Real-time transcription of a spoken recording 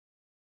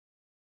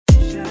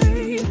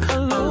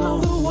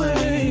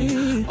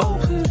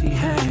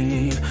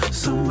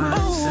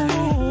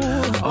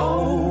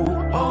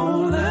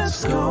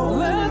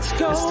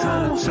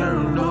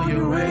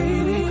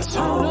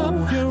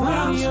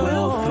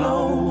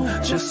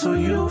Just so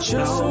you know,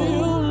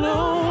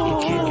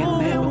 you're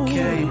kicking it with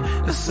K.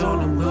 That's all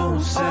I'm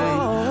gonna say.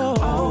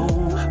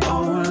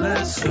 Oh,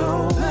 let's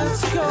go.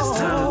 It's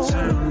time to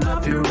turn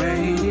up your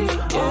radio.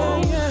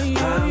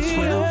 Vibes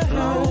will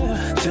flow.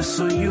 Just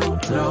so you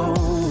know,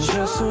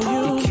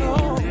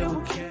 you're kicking it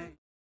with K.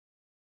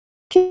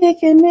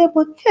 Kicking it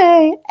with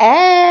K.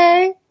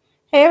 Hey.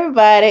 Hey,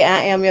 everybody. I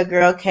am your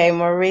girl, K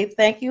Marie.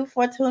 Thank you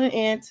for tuning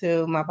in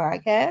to my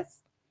podcast,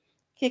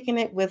 Kicking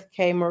It with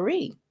K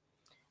Marie.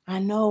 I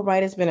know,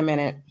 right? It's been a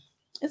minute.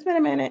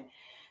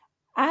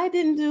 I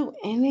didn't do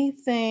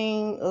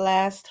anything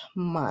last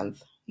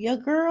month. Your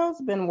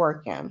girl's been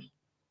working.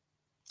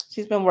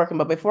 She's been working.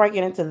 But before I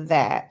get into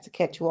that, to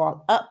catch you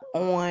all up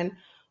on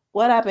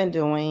what I've been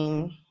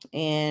doing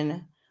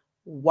and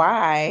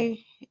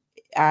why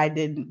I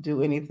didn't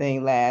do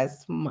anything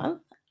last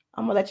month,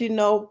 I'm going to let you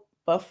know.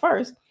 But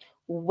first,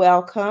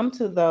 welcome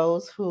to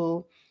those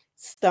who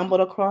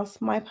stumbled across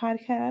my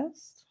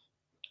podcast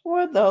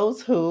or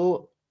those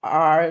who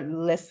are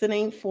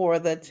listening for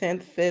the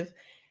 10th, 5th,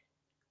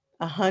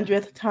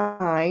 100th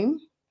time.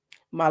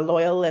 My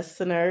loyal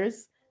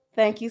listeners,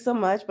 thank you so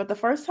much. But the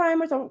first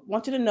timers, I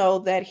want you to know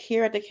that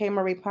here at the K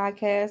Marie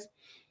podcast,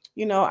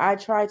 I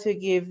try to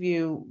give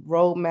you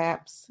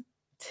roadmaps,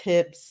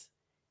 tips,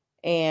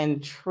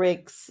 and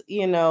tricks,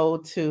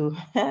 to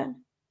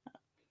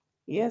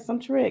yeah, some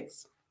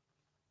tricks.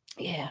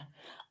 Yeah.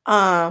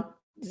 Um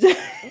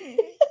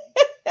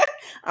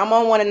I'm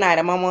on one tonight.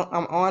 I'm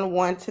on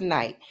one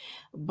tonight.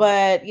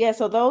 But yeah,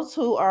 so those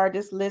who are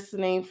just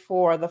listening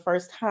for the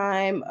first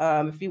time,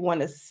 if you want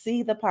to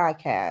see the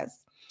podcast,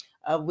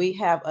 we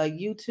have a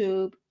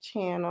YouTube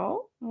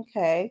channel.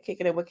 Okay,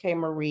 Kicking It with K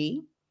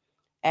Marie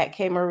at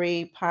K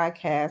Marie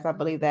Podcast. I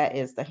believe that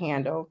is the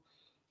handle.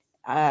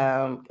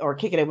 Or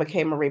Kicking It with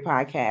K Marie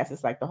Podcast.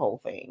 It's like the whole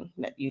thing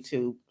that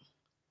YouTube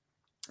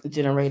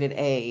generated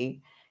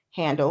a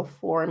handle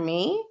for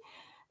me.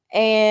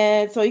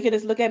 And so you can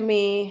just look at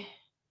me,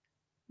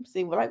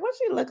 see what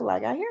she look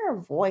like. I hear her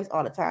voice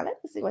all the time.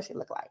 Let me see what she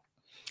look like.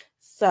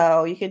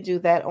 So you can do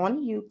that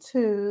on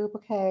YouTube,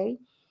 okay?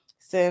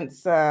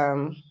 Since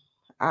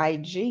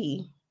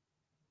IG,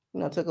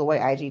 took away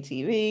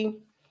IGTV.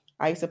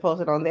 I used to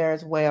post it on there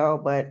as well,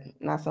 but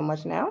not so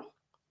much now.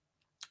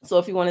 So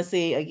if you want to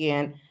see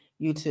again,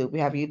 YouTube, we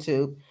have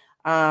YouTube.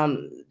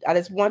 I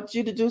just want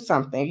you to do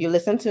something. You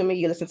listen to me,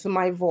 you listen to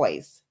my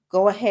voice.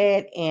 Go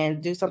ahead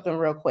and do something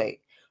real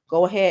quick.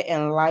 Go ahead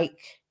and like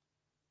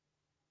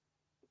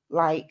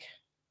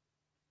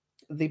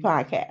the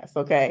podcast,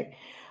 okay?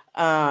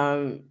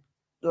 Um,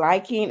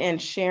 Liking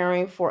and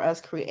sharing for us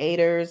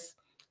creators,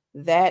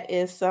 that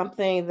is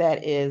something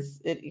that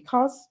it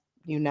costs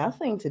you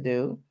nothing to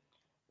do,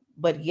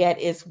 but yet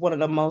it's one of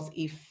the most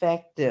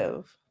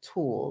effective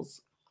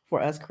tools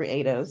for us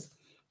creatives,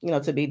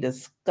 to be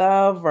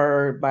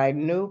discovered by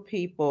new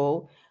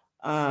people.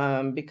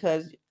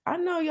 Because I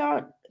know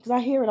y'all, because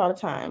I hear it all the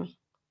time,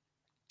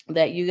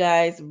 that you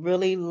guys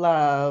really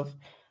love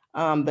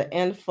the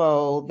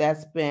info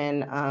that's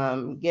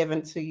been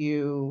given to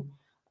you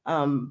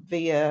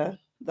via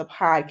the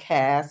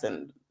podcast.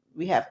 And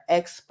we have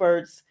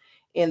experts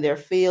in their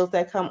fields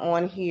that come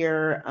on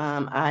here.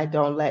 I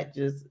don't let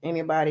just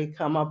anybody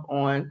come up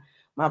on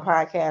my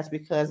podcast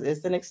because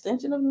it's an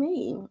extension of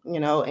me,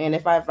 and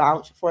if I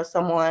vouch for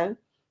someone,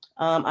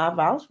 I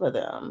vouch for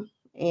them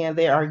and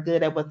they are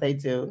good at what they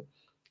do.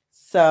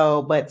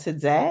 So, but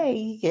today,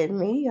 you get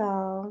me,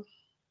 y'all.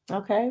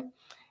 Okay.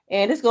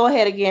 And just go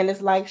ahead again,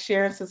 just like,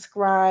 share, and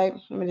subscribe.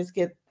 Let me just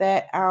get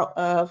that out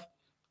of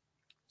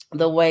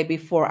the way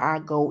before I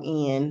go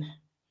in.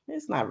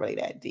 It's not really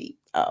that deep.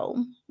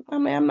 Oh, I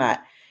mean, I'm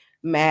not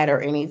mad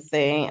or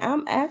anything.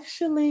 I'm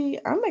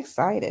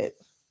excited.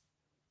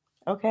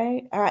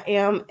 Okay. I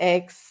am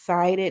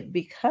excited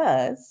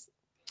because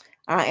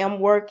I am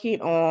working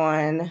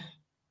on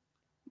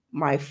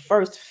my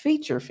first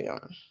feature film.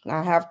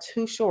 I have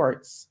two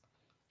shorts.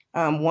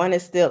 One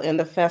is still in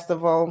the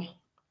festival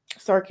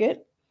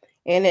circuit,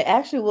 and it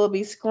actually will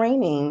be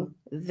screening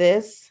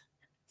this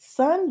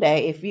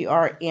Sunday if you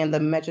are in the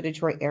Metro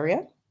Detroit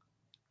area.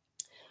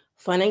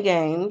 Fun and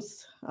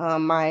Games,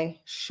 my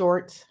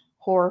short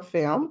horror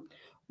film,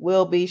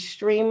 will be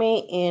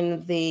streaming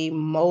in the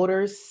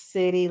Motor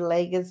City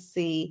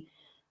Legacy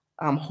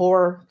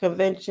Horror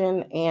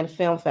Convention and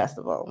Film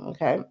Festival.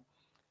 Okay.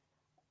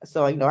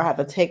 So, I have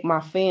to take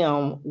my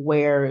film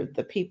where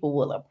the people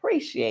will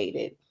appreciate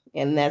it,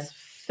 and that's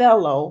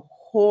fellow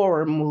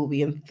horror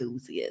movie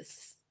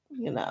enthusiasts.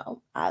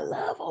 I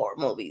love horror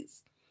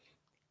movies.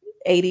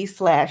 80s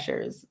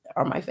slashers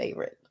are my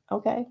favorite.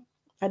 Okay.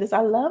 I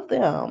love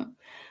them.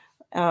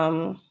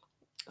 Um,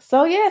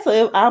 so yeah,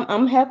 so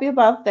I'm happy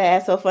about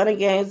that. So Fun and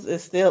Games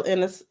is still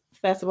in the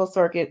festival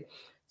circuit.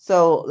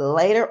 So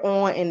later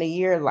on in the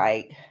year,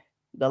 like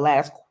the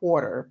last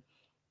quarter,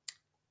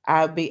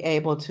 I'll be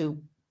able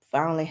to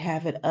finally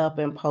have it up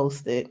and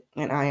posted.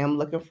 And I am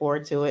looking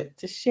forward to it,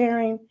 to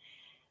sharing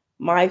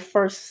my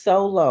first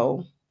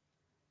solo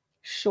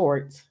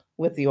short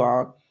with you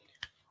all.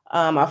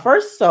 My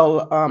first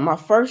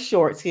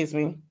short, excuse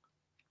me,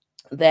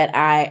 that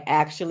I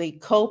actually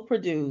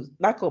co-produced,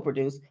 not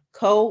co-produced,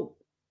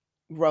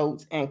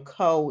 co-wrote and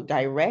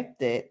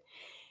co-directed.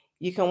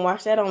 You can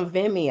watch that on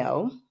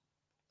Vimeo.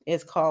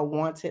 It's called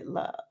Wanted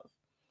Love.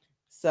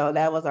 So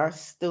that was our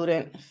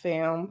student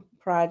film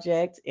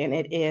project, and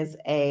it is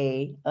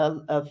a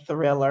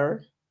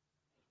thriller,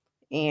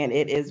 and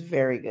it is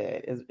very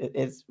good.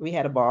 It's we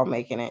had a ball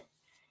making it,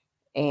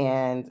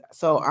 and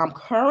so I'm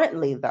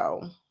currently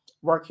though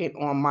working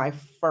on my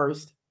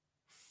first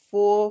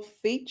full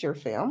feature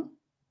film.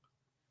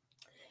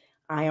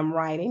 I am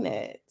writing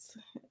it,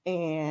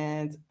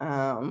 and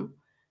I'm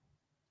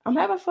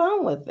having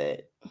fun with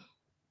it.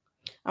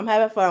 I'm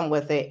having fun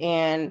with it,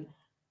 and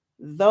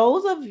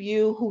those of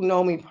you who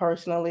know me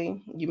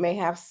personally, you may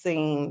have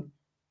seen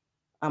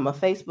a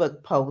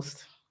Facebook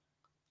post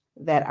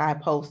that I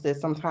posted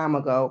some time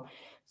ago.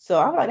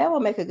 So I'm like, that will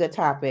make a good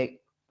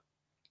topic.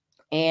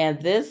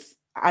 And this,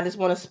 I just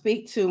want to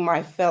speak to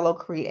my fellow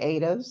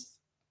creatives.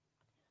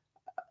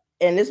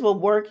 And this will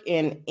work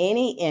in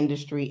any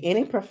industry,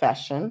 any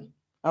profession.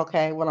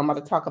 Okay, what I'm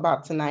about to talk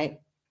about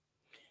tonight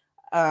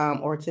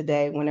or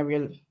today, whenever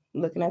you're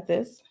looking at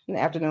this, in the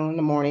afternoon, in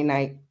the morning,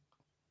 night.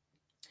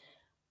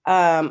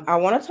 I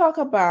want to talk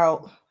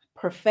about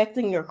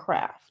perfecting your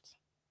craft.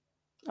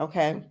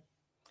 Okay,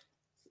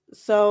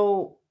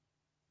 so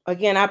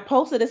again, I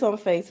posted this on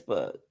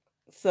Facebook.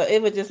 So it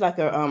was just like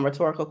a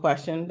rhetorical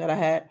question that I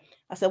had.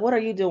 I said, "What are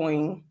you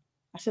doing?"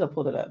 I should have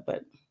pulled it up,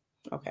 but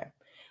okay.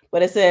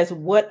 But it says,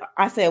 "What?"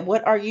 I said,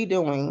 "What are you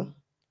doing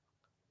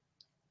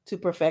to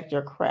perfect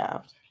your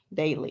craft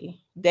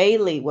daily?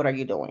 Daily, what are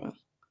you doing?"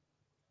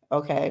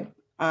 Okay.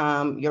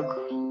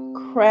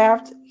 Your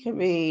craft can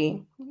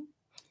be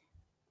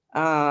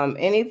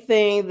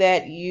anything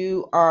that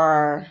you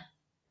are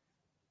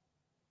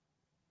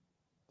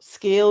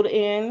skilled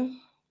in,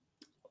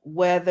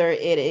 whether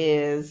it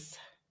is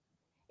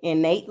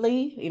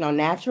innately,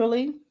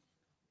 naturally,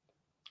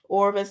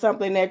 or if it's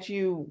something that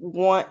you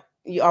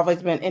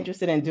always been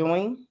interested in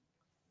doing,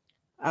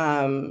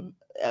 um,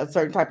 a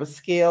certain type of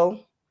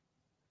skill.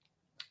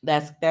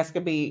 That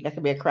could be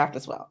a craft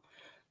as well.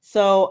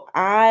 So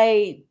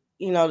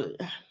you know,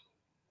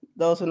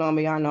 those who know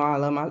me, I know I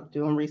love my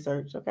doing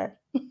research. Okay,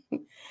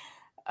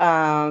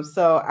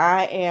 so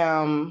I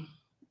am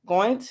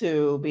going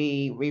to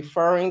be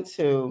referring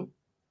to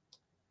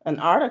an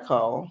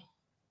article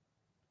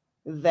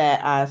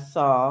that I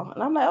saw,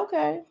 and I'm like,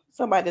 okay,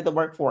 somebody did the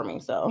work for me.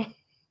 So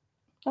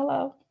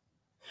hello,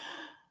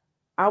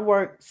 I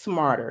work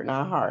smarter,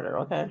 not harder.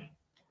 Okay.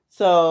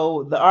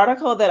 So the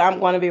article that I'm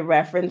going to be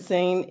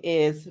referencing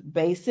is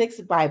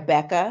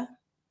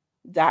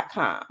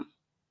basicsbybecca.com.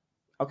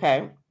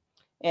 Okay.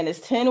 And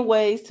it's 10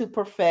 ways to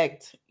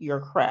perfect your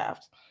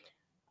craft.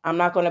 I'm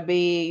not going to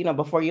be,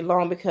 before you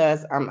long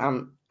because I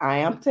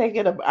am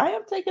taking a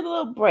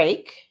little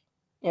break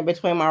in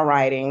between my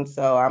writing.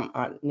 So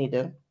I do need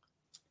to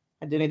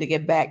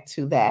get back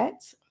to that.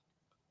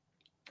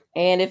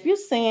 And if you're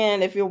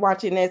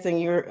watching this and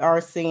you are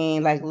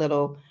seeing like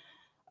little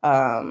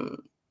um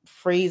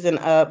freezing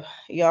up,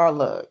 y'all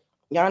look,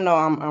 y'all know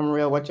I'm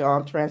real with y'all.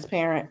 I'm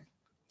transparent.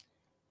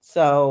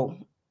 So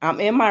I'm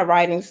in my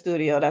writing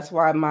studio. That's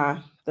why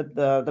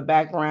the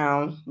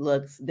background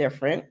looks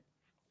different.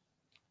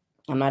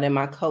 I'm not in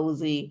my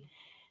cozy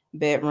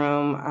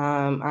bedroom.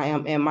 I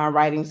am in my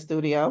writing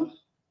studio,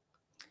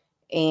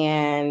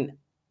 and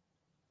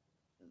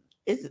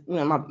it's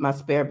my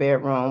spare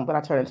bedroom, but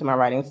I turned it into my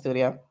writing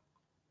studio.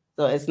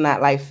 So it's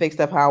not like fixed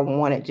up how I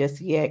want it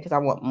just yet because I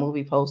want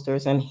movie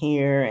posters in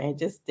here and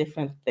just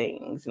different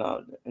things,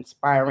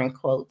 inspiring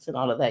quotes and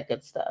all of that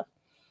good stuff.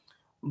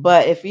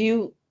 But if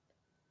you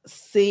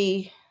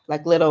see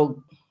like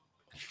little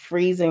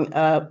freezing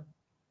up,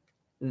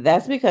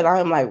 that's because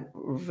I'm like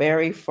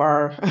very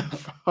far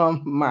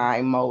from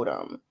my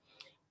modem.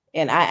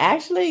 And I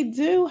actually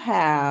do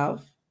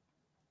have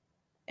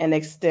an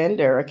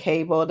extender, a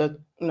cable to,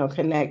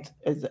 connect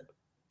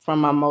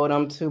from my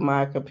modem to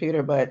my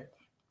computer, but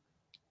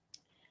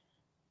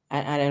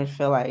I didn't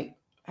feel like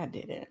I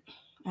didn't.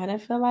 I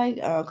didn't feel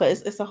like,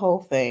 cause it's a whole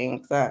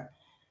thing. 'Cause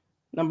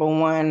number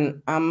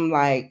one, I'm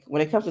like,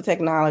 when it comes to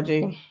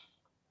technology,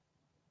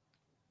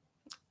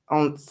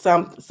 on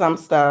some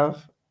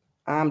stuff,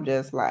 I'm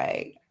just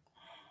like,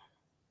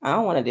 I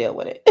don't want to deal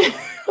with it.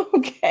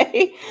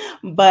 Okay,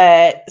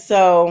 but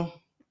so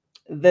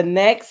the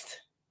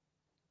next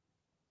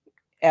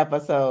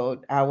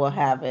episode, I will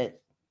have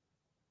it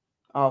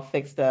all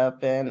fixed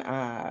up, and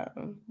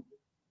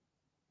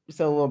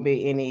so it won't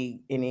be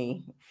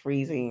any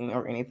freezing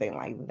or anything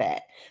like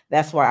that.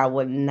 That's why I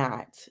would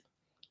not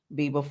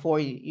be before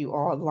you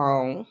all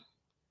long.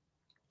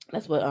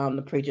 That's what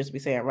the preachers be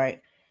saying, right?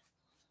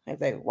 As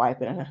they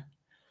wiping it.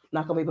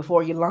 Not gonna be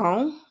before you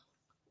long.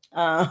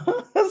 Uh,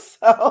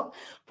 so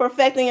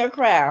perfecting your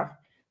craft.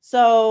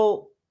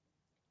 So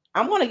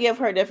I'm gonna give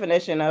her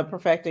definition of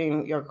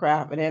perfecting your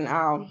craft, and then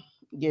I'll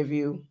give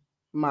you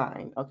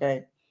mine.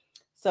 Okay.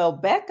 So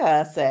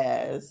Becca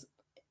says,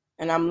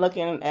 and I'm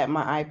looking at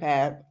my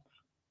iPad.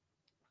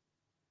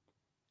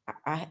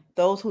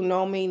 Those who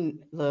know me,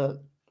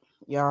 look,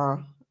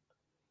 y'all.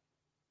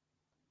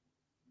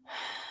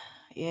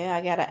 Yeah,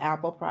 I got an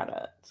Apple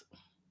product.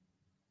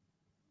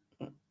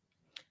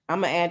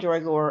 I'm an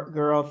Android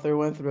girl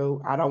through and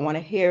through. I don't want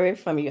to hear it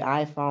from you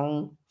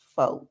iPhone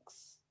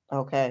folks.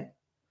 Okay.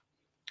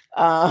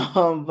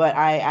 But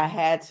I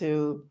had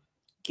to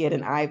get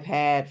an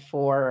iPad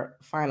for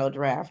Final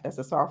Draft. That's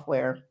a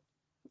software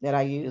that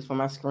I use for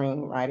my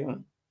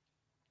screenwriting.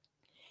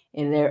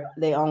 And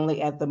they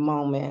only at the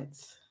moment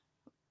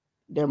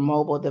they're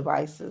mobile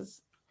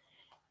devices.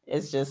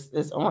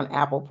 It's on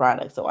Apple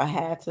products. So I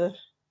had to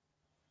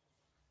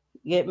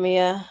get me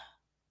a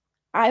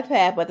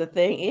iPad. But the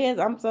thing is,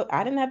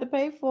 I didn't have to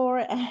pay for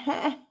it.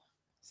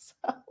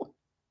 So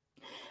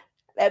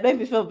that made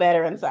me feel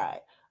better inside.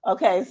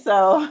 Okay,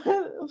 so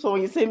so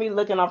when you see me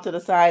looking off to the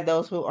side,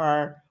 those who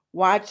are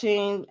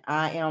watching,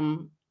 I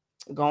am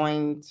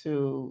going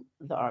to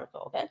the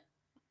article. Okay,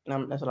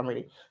 that's what I'm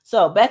reading.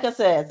 So Becca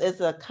says it's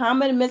a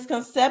common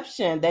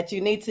misconception that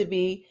you need to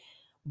be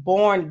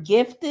born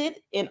gifted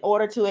in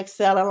order to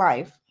excel in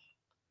life.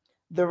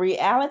 The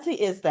reality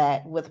is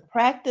that with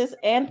practice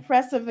and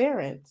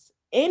perseverance,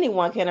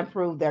 anyone can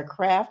improve their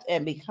craft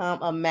and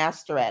become a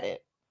master at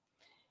it.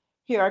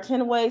 Here are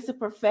 10 ways to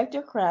perfect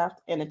your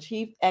craft and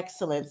achieve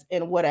excellence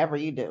in whatever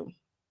you do.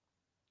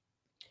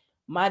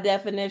 My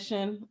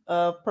definition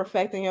of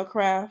perfecting your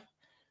craft: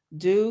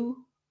 do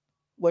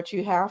what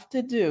you have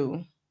to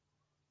do,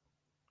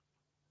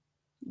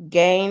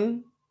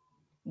 gain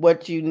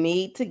what you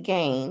need to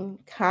gain,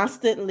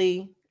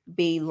 constantly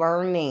be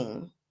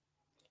learning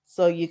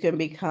so you can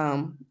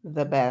become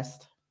the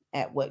best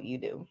at what you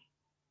do.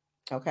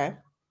 Okay?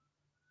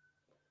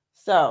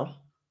 So,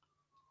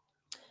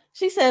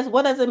 she says,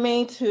 what does it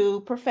mean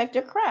to perfect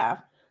your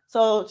craft?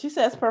 So she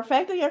says,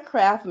 perfecting your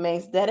craft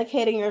means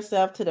dedicating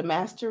yourself to the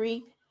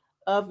mastery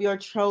of your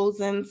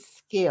chosen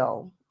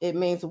skill. It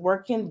means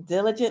working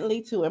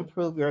diligently to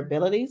improve your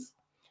abilities,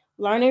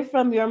 learning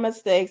from your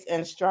mistakes,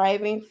 and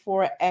striving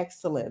for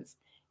excellence.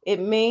 It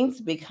means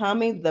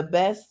becoming the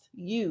best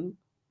you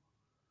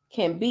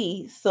can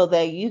be so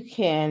that you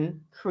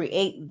can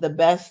create the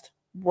best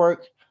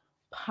work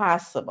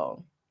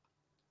possible.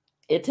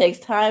 It takes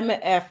time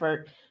and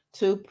effort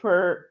to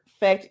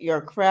perfect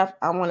your craft.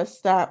 I want to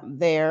stop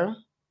there.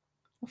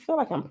 I feel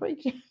like I'm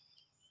preaching.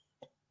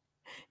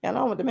 I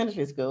know I went to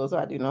ministry school, so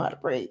I do know how to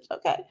preach.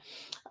 Okay.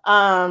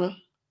 Um,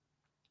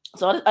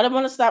 so I don't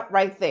want to stop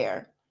right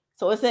there.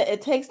 So it said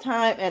it takes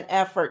time and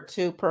effort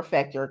to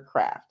perfect your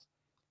craft.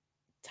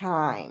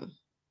 Time.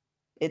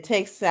 It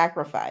takes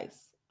sacrifice.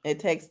 It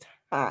takes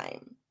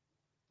time.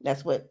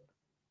 That's what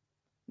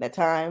that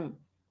time.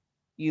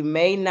 You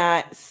may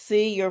not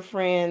see your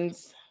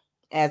friends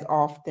as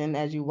often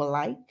as you would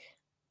like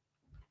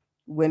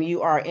when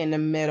you are in the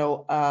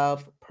middle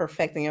of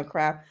perfecting your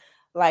craft.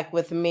 Like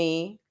with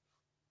me,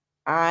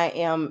 I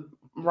am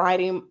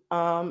writing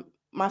my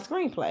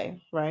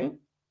screenplay, right?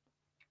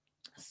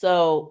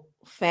 So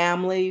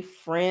family,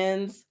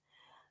 friends,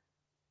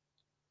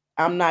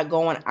 I'm not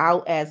going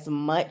out as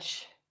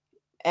much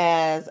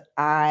as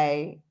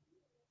I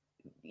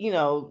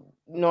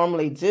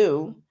normally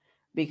do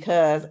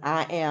because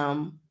I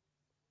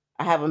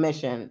have a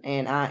mission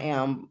and I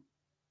am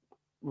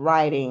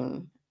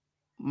writing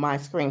my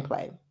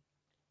screenplay.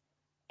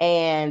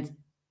 And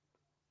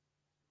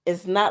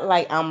it's not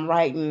like I'm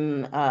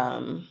writing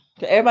 'cause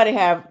everybody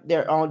have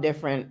their own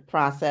different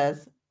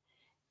process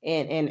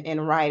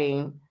in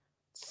writing.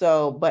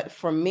 So, but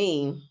for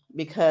me,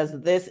 because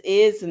this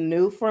is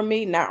new for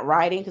me, not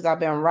writing, because I've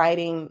been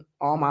writing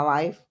all my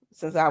life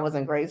since I was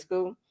in grade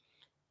school.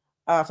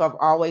 So I've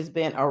always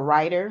been a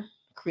writer,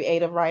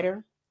 creative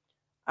writer.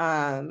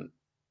 Um,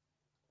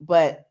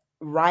 but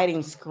writing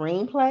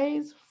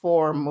screenplays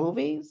for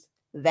movies,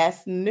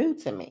 that's new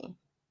to me.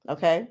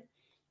 Okay.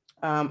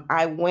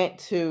 I went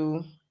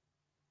to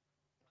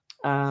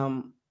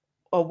um,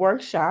 a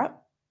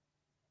workshop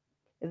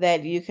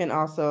that you can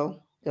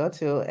also go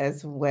to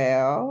as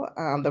well.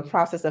 The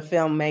process of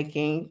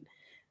filmmaking,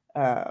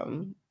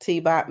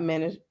 T-Bot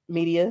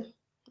Media.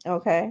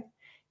 Okay.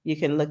 You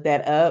can look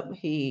that up.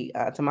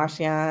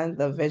 Tamashian,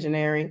 the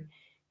visionary,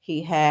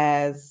 he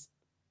has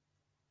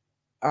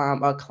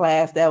a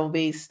class that will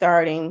be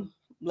starting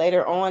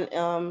later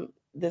on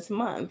this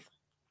month,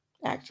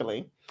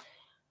 actually.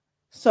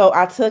 So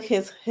I took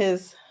his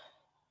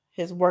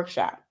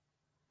workshop.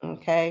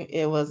 Okay.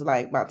 It was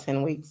like about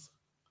 10 weeks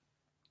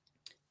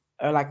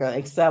or like an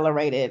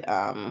accelerated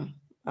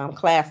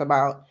class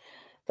about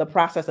the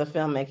process of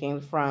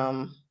filmmaking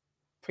from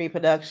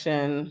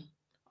pre-production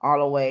all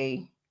the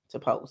way to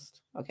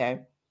post.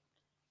 Okay.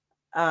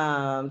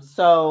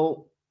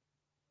 So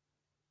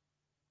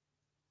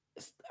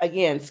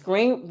again,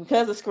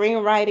 because the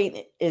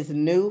screenwriting is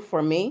new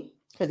for me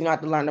because you don't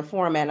have to learn the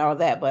format and all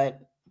that, but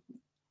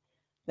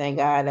thank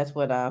God that's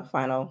what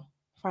final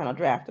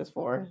draft is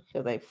for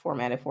because they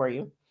format it for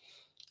you.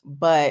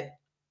 But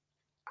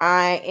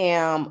I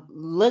am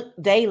look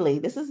daily.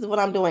 This is what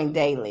I'm doing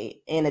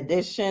daily. In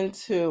addition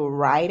to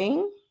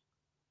writing,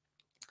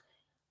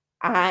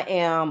 I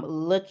am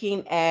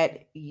looking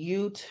at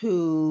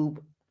YouTube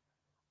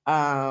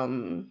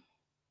um,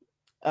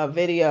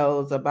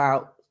 videos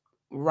about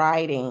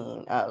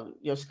writing,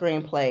 your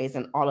screenplays,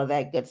 and all of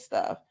that good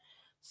stuff.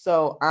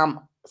 So I'm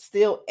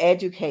still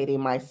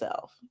educating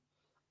myself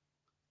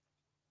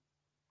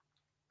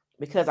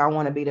because I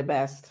want to be the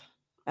best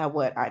at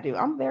what I do.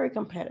 I'm very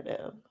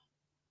competitive.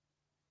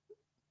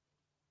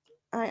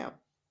 I am.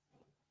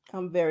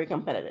 I'm very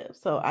competitive.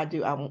 So I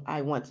do.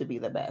 I want to be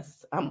the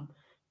best. I'm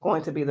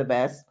going to be the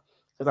best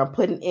because I'm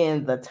putting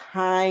in the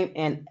time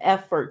and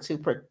effort to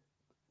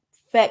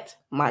perfect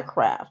my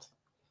craft.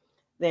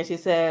 Then she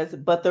says,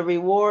 but the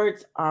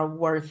rewards are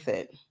worth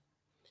it.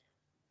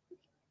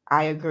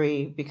 I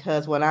agree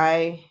because when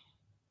I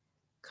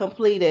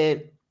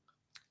completed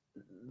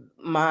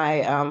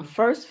my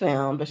first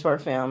film, the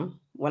short film,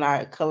 when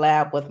I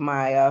collabed with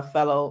my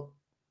fellow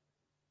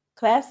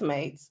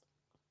classmates,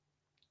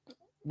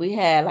 we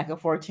had like a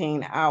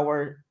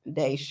 14-hour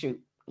day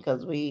shoot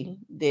because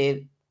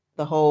did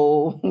the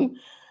whole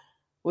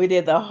we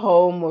did the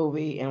whole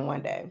movie in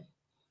one day.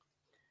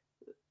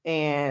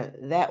 And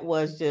that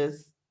was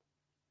just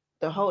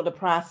the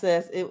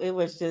process. It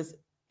was just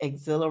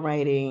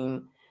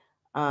exhilarating.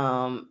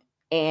 Um,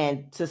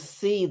 and to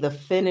see the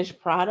finished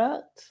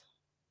product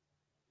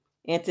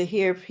and to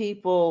hear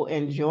people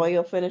enjoy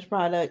a finished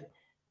product,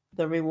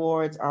 the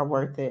rewards are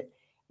worth it.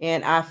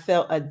 And I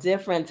felt a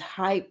different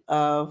type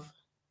of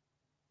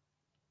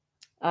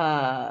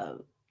uh,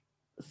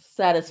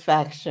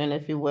 satisfaction,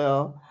 if you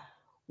will,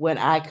 when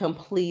I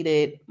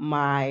completed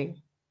my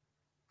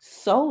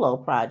solo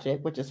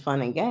project, which is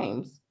Fun and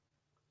Games.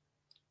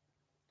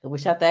 We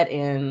shot that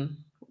in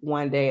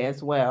one day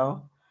as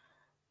well.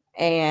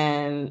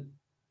 And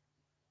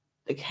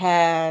the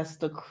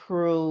cast, the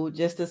crew,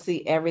 just to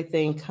see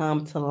everything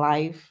come to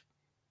life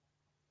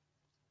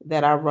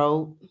that I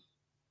wrote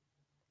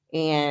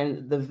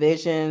and the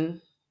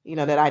vision,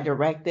 that I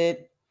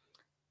directed,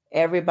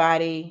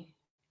 everybody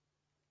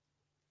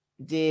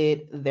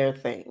did their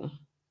thing.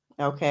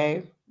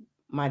 Okay.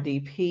 My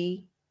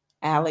DP,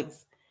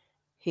 Alex,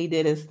 he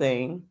did his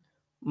thing.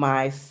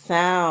 My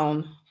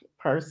sound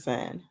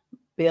person,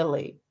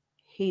 Billy,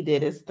 he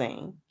did his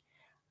thing.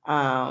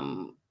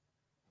 Um,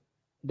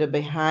 the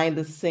behind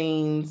the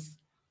scenes,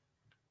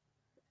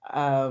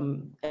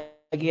 again,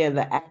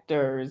 the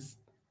actors,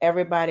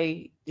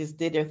 everybody just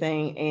did their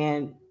thing.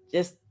 And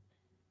just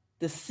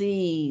to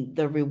see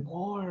the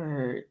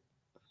reward,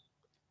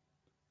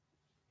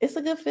 it's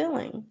a good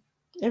feeling.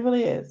 It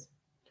really is.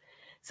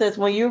 Says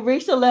when you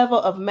reach the level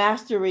of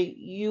mastery,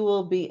 you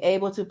will be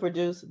able to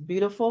produce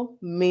beautiful,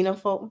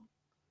 meaningful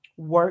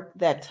work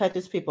that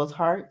touches people's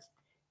hearts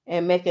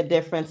and make a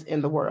difference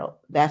in the world.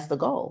 That's the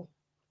goal.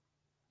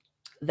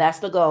 That's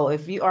the goal.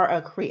 If you are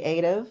a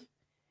creative,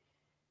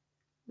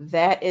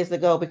 that is the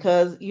goal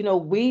because,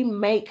 we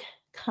make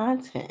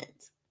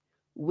content,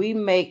 we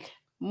make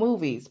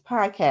movies,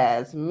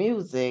 podcasts,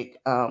 music,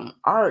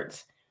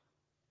 art,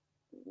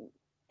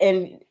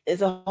 and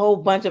it's a whole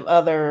bunch of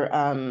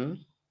other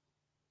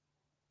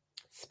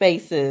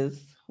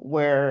spaces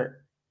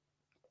where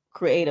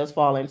creatives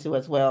fall into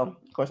as well.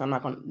 Of course, I'm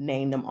not going to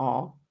name them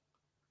all,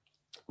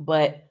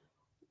 but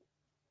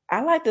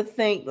I like to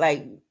think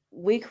like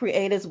we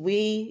creators,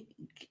 we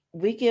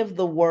give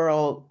the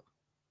world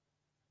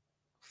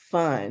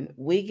fun.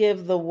 We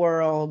give the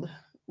world,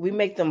 we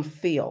make them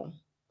feel.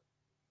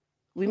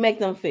 We make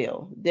them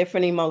feel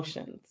different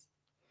emotions.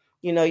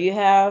 You know, you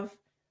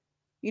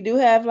do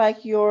have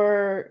like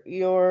your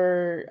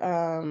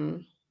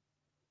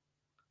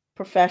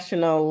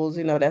professionals,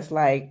 that's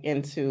like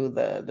into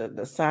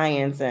the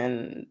science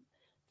and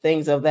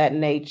things of that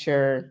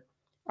nature.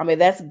 I mean,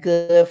 that's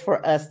good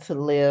for us to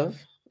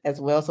live as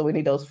well. So we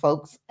need those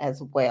folks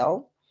as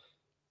well.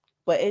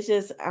 But it's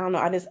just, I don't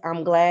know.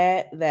 I'm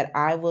glad that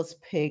I was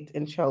picked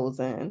and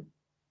chosen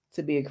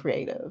to be a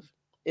creative.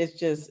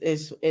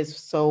 It's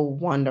so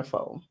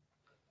wonderful.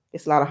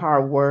 It's a lot of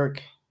hard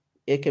work.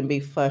 It can be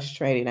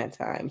frustrating at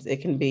times.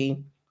 It can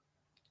be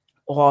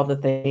all the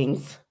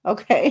things.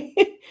 Okay.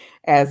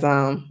 As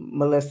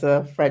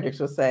Melissa Fredericks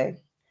would say.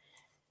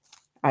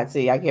 I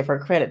see, I give her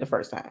credit the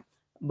first time.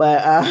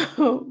 But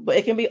but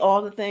it can be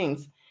all the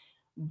things.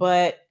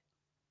 But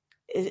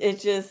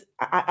it's just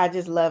I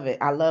just love it.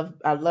 I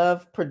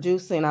love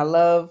producing. I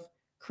love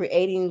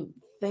creating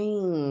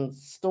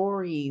things,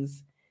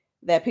 stories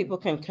that people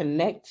can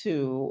connect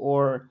to,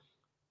 or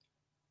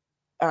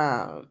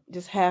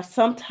just have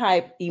some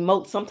type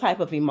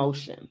of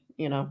emotion.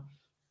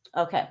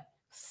 Okay,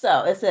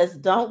 so it says,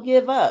 "Don't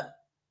give up."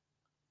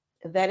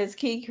 That is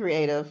key,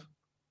 creative.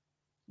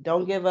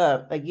 Don't give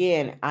up.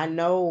 Again, I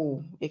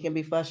know it can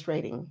be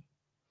frustrating.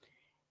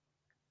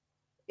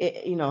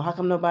 How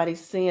come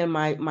nobody's seeing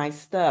my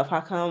stuff?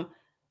 How come,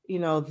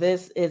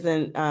 this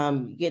isn't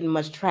getting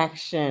much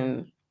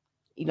traction?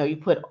 You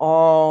put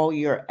all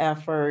your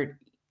effort,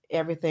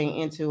 everything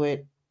into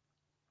it.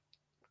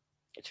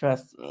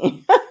 Trust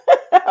me.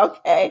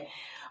 Okay,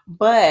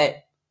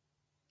 but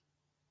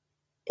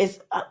it's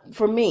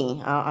for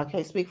me. I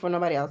can't speak for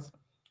nobody else.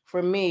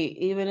 For me,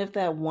 even if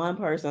that one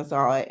person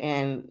saw it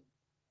and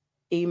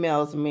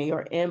emails me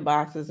or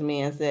inboxes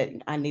me and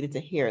said I needed to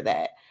hear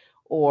that,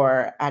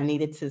 or I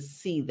needed to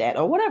see that,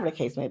 or whatever the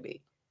case may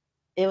be.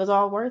 It was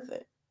all worth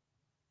it.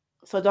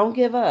 So don't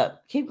give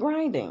up. Keep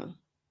grinding.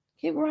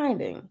 Keep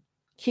grinding.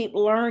 Keep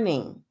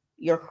learning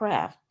your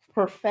craft.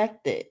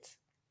 Perfect it.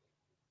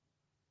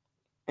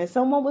 And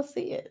someone will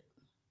see it.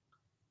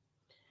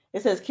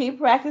 It says keep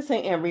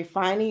practicing and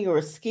refining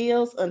your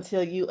skills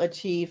until you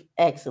achieve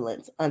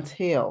excellence.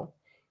 Until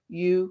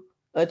you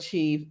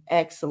achieve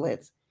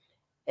excellence.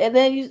 And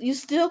then you're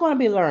still going to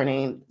be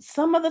learning.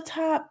 Some of the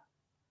top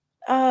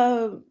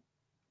uh,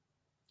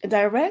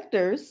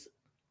 directors,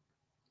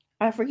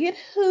 I forget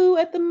who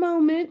at the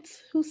moment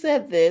who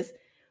said this,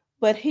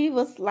 but he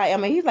was like, I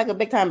mean, he's like a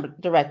big time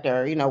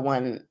director,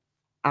 won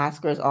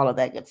Oscars, all of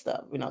that good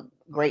stuff,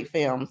 great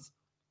films.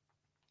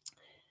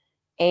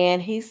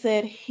 And he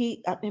said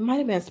it might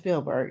have been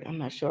Spielberg, I'm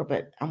not sure,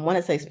 but I want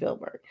to say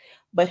Spielberg.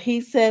 But he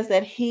says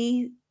that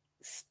he's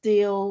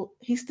still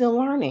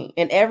learning.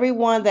 And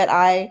everyone that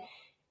I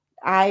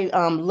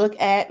look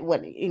at,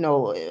 what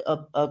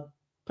a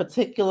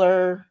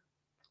particular,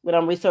 when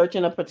I'm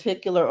researching a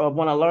particular or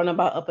want to learn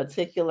about a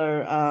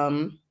particular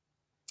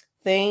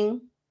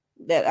thing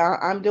that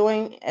I'm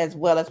doing, as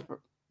well as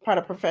part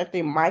of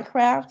perfecting my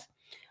craft,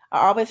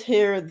 I always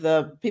hear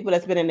the people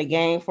that's been in the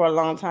game for a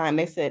long time.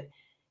 They said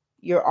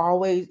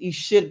you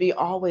should be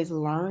always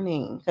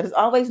learning, because there's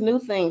always new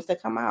things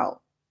that come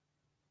out.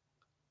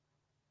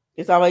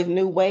 There's always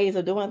new ways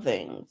of doing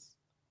things.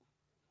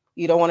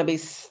 You don't want to be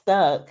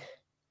stuck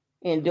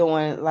in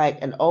doing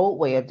like an old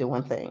way of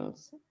doing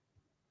things.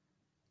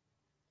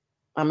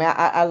 I mean,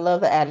 I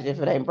love the adage, if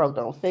it ain't broke,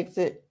 don't fix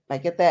it. I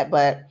get that.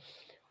 But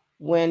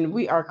when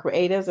we are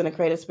creatives in a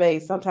creative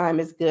space,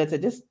 sometimes it's good to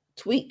just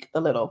tweak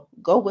a little,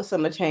 go with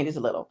some of the changes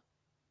a little.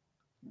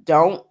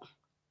 Don't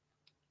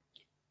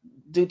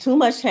do too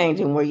much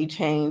changing where you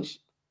change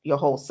your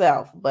whole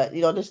self, but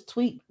just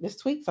tweak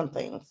some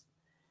things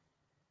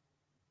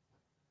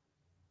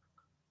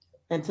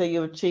until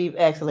you achieve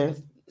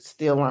excellence.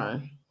 Still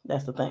learn.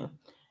 That's the thing.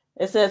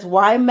 It says,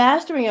 why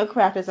mastering your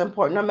craft is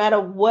important. No matter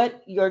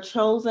what your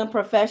chosen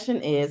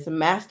profession is,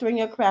 mastering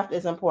your craft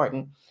is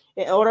important.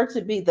 In order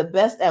to be the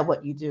best at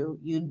what you do,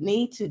 you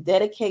need to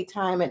dedicate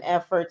time and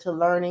effort to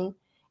learning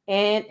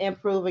and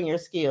improving your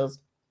skills.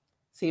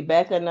 See,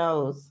 Becca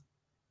knows.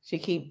 You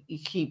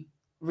keep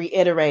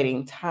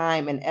reiterating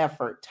time and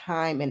effort,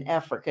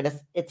 because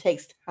it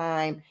takes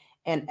time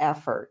and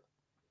effort.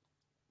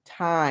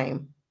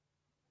 Time,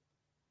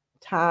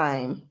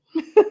 time.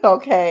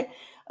 Okay.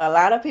 A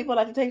lot of people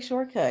like to take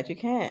shortcuts. You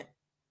can't.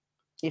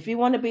 If you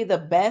want to be the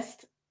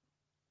best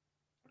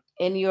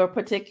in your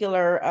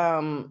particular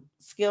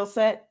skill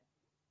set,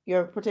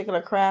 your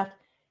particular craft,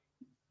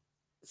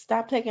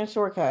 stop taking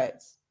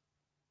shortcuts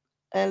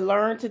and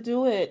learn to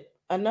do it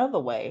another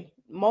way,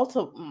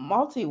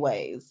 multi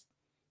ways,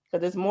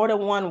 because there's more than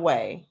one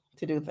way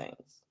to do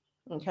things.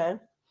 Okay.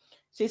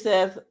 She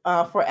says,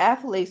 for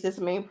athletes, this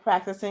means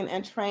practicing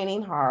and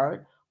training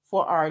hard.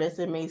 For artists,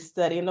 it means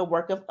studying the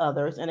work of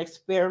others and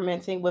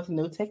experimenting with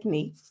new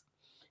techniques.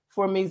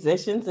 For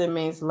musicians, it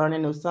means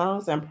learning new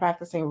songs and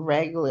practicing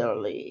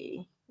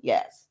regularly.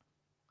 Yes.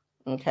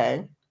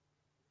 Okay.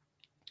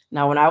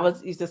 Now, when I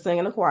was used to sing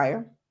in a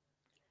choir,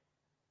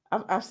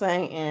 I've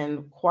sang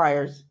in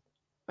choirs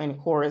and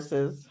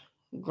choruses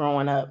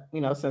growing up,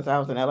 since I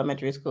was in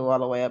elementary school all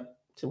the way up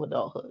to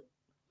adulthood.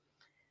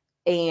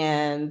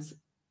 And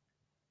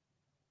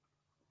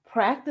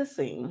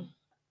practicing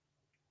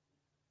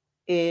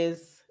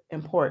is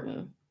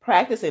important.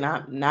 Practicing,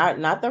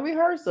 not the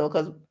rehearsal,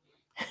 because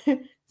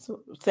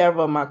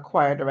several of my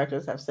choir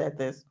directors have said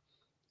this.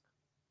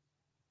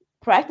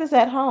 Practice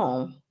at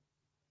home.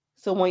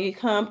 So when you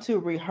come to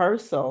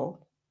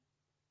rehearsal,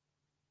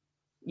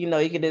 you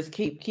can just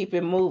keep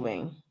it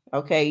moving.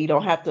 Okay, you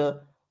don't have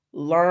to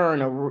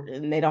learn,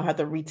 and they don't have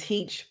to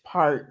reteach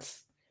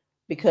parts,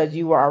 because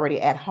you were already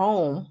at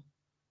home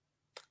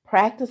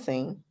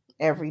practicing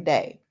every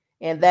day.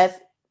 And that's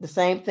the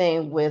same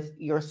thing with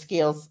your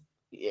skills.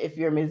 If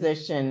you're a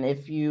musician,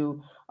 if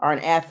you are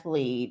an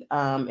athlete,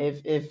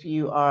 if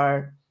you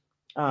are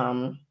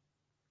um,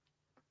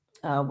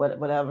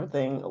 whatever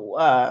thing,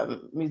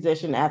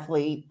 musician,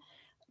 athlete,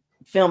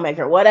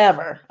 filmmaker,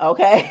 whatever.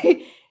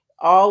 Okay,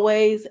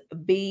 always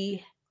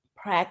be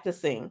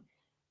practicing.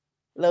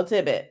 Little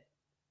tidbit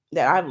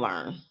that I've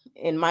learned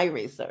in my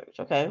research.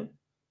 Okay,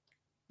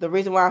 the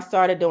reason why I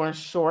started doing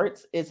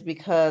shorts is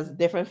because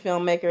different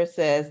filmmakers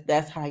says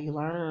that's how you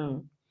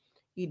learn.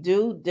 You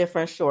do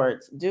different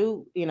shorts,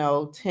 do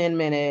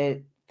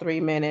 10-minute,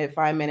 3-minute,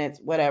 5 minutes,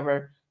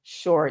 whatever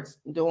shorts.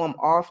 Do them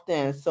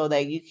often so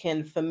that you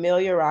can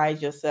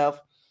familiarize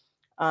yourself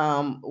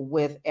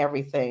with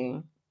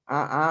everything.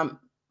 I'm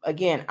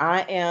Again,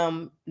 I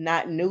am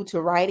not new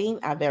to writing.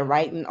 I've been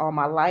writing all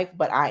my life,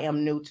 but I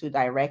am new to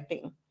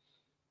directing,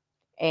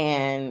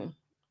 and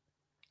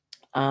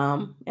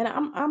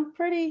I'm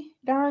pretty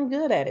darn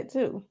good at it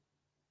too.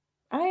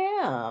 I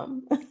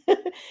am.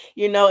 And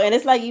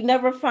it's like you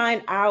never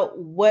find out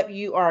what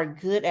you are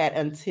good at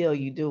until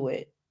you do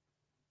it.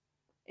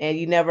 And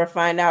you never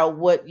find out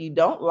what you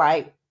don't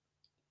like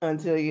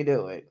until you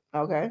do it.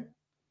 Okay?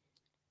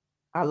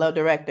 I love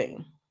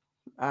directing.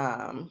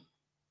 Um,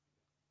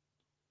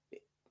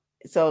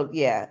 so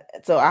yeah,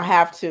 so I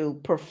have to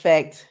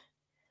perfect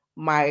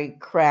my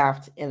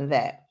craft in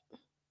that.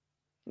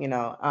 You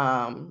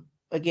know,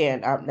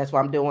 again, that's what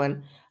I'm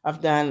doing.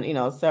 I've done,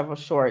 several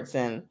shorts,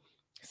 and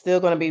still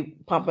going to be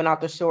pumping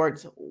out the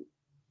shorts,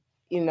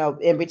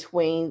 in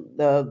between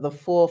the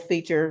full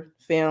feature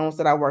films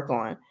that I work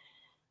on.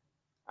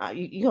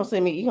 You gonna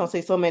see me. You gonna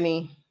see so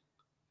many,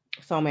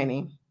 so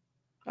many.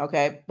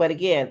 Okay, but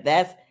again,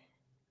 that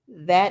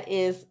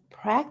is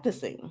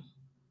practicing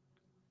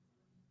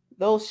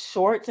those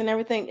shorts and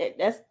everything.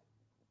 That's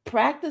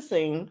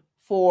practicing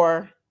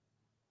for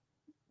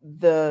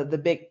the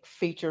big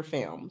feature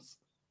films.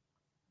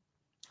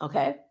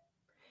 Okay,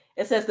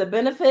 it says the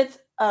benefits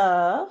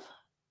of.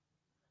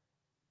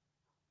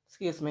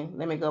 Excuse me.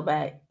 Let me go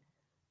back.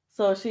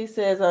 So she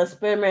says,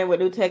 experiment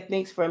with new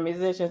techniques for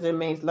musicians. It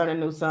means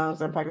learning new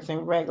songs and practicing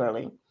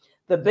regularly.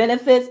 The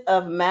benefits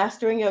of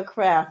mastering your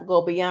craft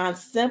go beyond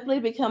simply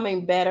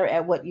becoming better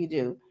at what you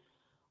do.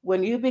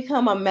 When you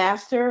become a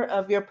master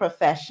of your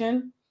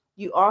profession,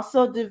 you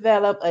also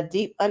develop a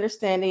deep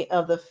understanding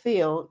of the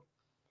field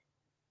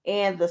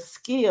and the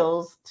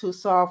skills to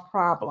solve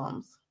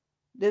problems.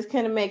 This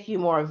can make you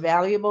more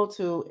valuable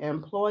to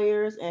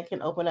employers and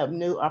can open up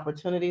new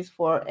opportunities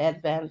for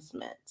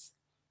advancement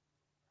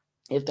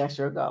if that's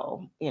your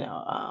goal,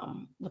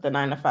 with the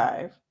 9 to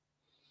 5.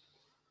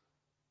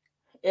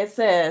 It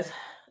says,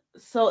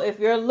 so if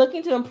you're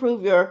looking to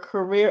improve your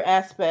career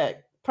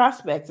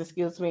prospects,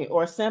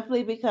 or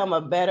simply become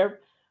a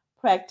better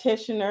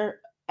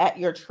practitioner at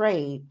your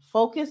trade,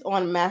 focus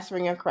on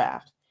mastering your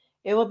craft.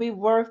 It will be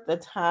worth the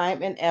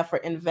time and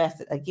effort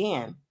invested.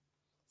 Again,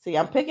 see,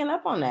 I'm picking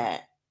up on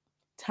that.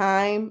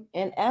 Time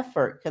and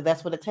effort, because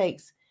that's what it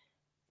takes.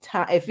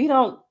 Time. If you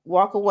don't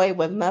walk away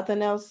with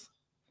nothing else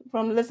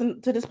from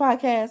listening to this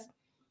podcast,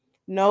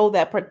 know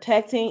that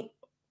perfecting,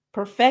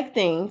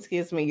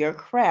 your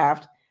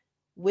craft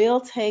will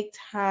take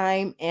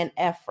time and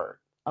effort.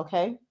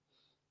 Okay.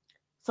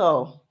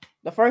 So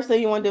the first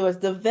thing you want to do is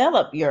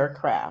develop your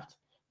craft.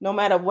 No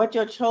matter what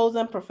your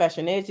chosen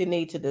profession is, you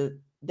need to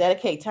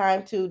dedicate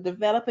time to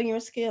developing your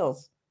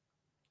skills.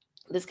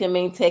 This can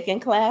mean taking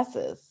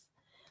classes,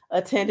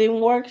 attending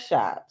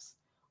workshops,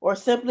 or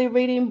simply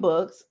reading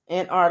books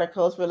and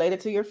articles related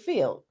to your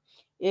field.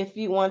 If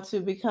you want to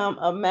become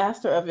a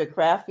master of your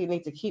craft, you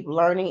need to keep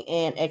learning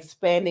and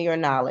expanding your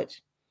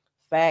knowledge.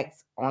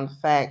 Facts on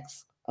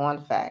facts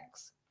on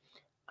facts.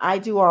 I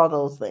do all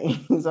those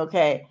things,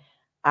 okay?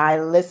 I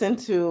listen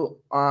to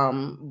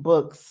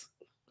books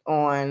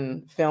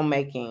on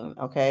filmmaking,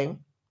 okay?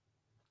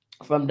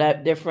 From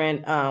that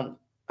different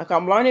like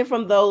I'm learning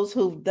from those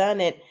who've done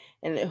it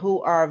and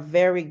who are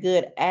very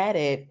good at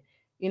it.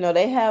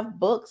 They have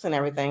books and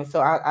everything,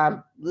 so I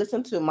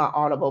listen to my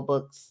audible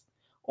books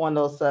on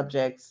those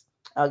subjects.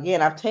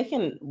 Again, I've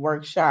taken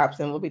workshops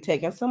and we'll be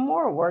taking some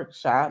more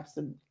workshops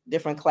and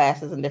different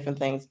classes and different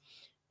things,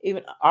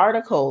 even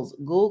articles.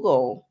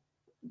 Google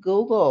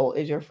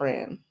is your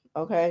friend.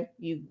 Okay,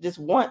 you just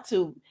want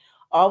to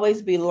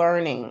always be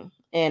learning,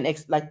 and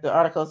like the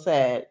article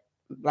said,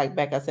 like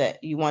Becca said,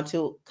 you want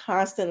to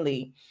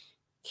constantly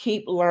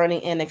keep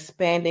learning and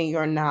expanding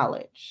your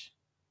knowledge.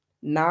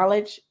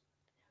 Knowledge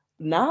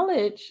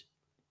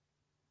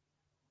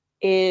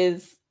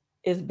is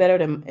better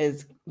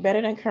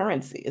than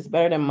currency. It's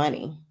better than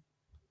money.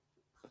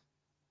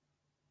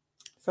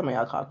 Some of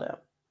y'all caught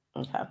that.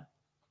 Okay,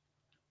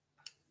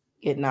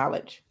 get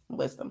knowledge,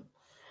 wisdom.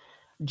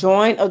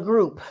 Join a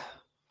group.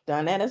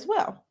 Done that as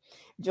well.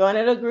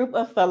 Joining a group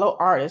of fellow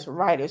artists,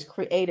 writers,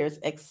 creators,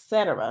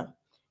 etc.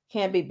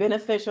 can be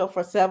beneficial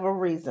for several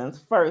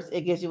reasons. First,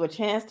 it gives you a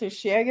chance to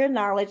share your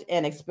knowledge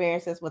and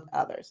experiences with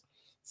others.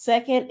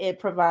 Second, it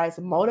provides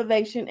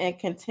motivation and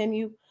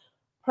continue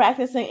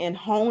practicing and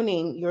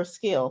honing your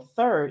skill.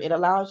 Third, it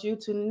allows you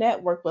to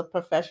network with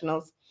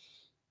professionals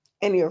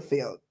in your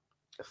field.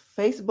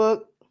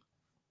 Facebook,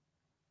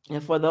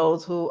 and for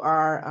those who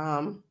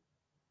are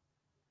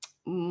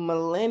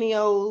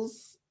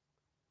millennials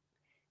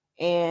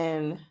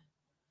and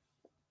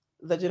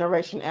the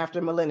generation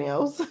after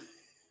millennials.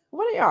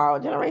 What are y'all?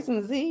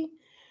 Generation Z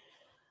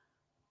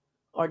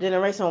or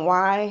Generation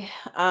Y?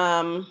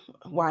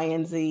 Y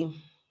and Z.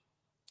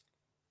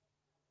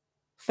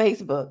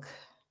 Facebook.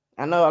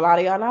 I know a lot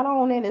of y'all not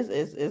on it.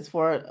 Is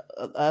for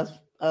us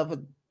of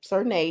a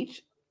certain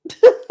age.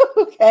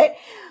 Okay.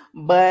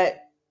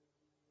 But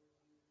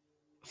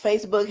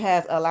Facebook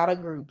has a lot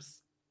of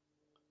groups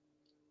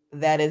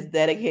that is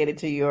dedicated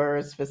to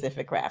your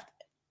specific craft.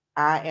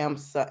 I am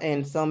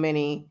in so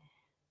many,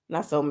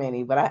 not so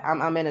many, but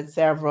I'm in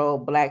several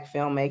Black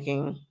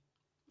filmmaking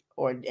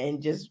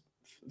and just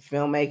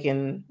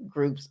filmmaking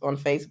groups on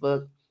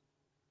Facebook.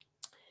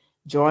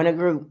 Join a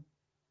group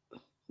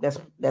that's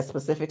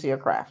specific to your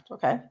craft.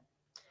 Okay.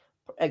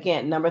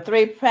 Again, number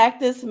 3,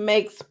 practice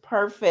makes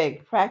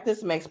perfect.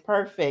 Practice makes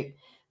perfect.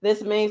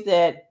 This means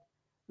that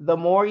the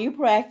more you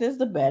practice,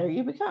 the better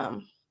you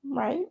become.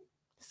 Right?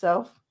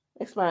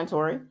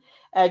 Self-explanatory.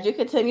 As you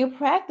continue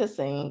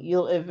practicing,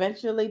 you'll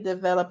eventually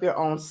develop your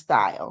own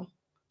style.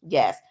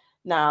 Yes.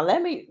 Now,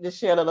 let me just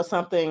share a little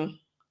something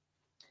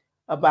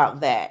about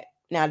that.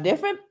 Now,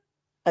 different.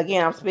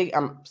 Again, I'm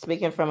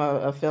speaking from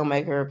a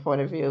filmmaker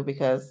point of view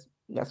because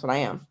that's what I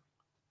am.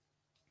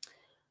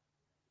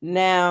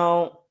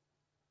 Now,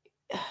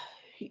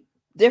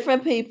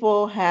 different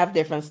people have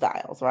different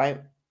styles,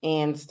 right?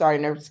 And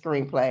starting their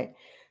screenplay,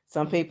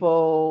 some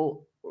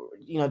people,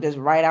 just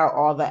write out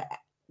all the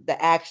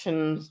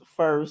actions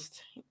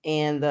first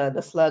and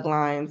the slug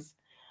lines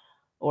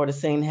or the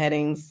scene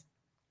headings.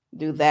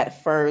 Do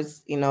that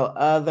first.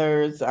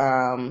 Others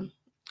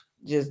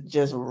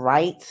just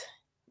write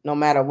no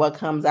matter what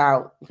comes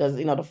out because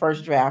the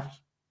first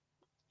draft,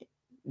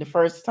 the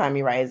first time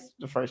you write is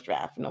the first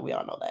draft. We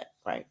all know that,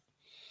 right?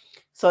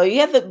 So you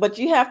have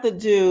to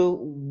do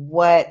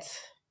what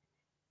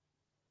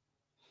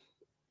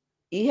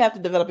you have to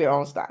develop your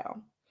own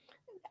style.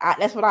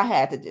 That's what I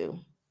had to do.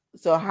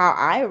 So how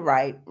I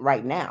write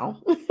right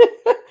now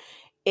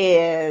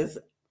is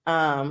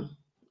um,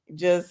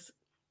 just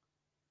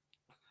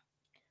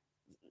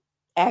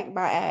act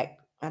by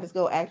act. I just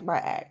go act by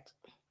act.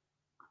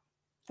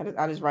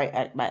 I just write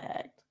act by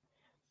act.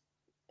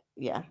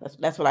 Yeah,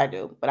 that's what I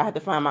do. But I have to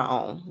find my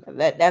own.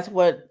 That's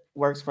what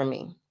works for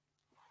me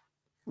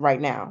right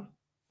now.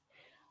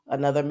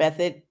 Another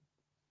method,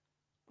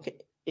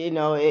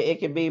 it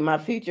could be my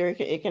future.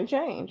 It can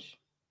change.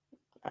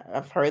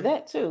 I've heard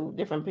that too.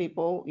 Different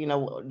people,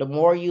 the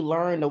more you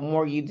learn, the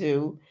more you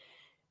do,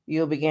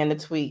 you'll begin to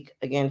tweak,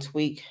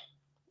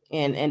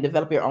 and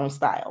develop your own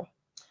style.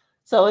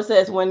 So it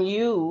says when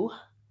you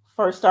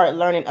first start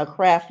learning a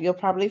craft, you'll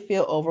probably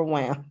feel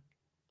overwhelmed.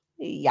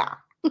 Yeah.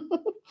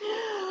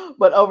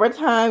 But over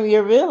time,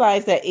 you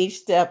realize that each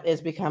step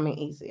is becoming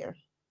easier.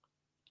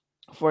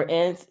 For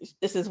instance,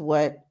 this is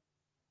what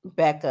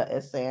Becca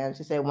is saying.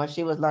 She said when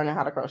she was learning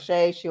how to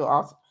crochet, she would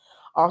also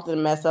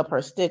often mess up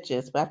her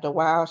stitches, but after a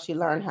while, she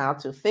learned how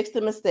to fix the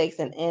mistakes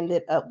and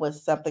ended up with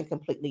something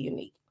completely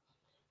unique.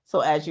 So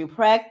as you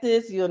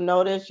practice, you'll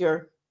notice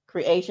your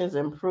creations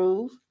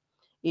improve.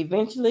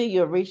 Eventually,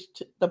 you'll reach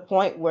the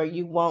point where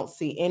you won't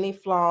see any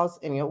flaws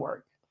in your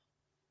work.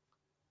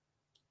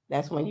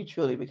 That's when you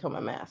truly become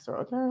a master,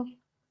 okay?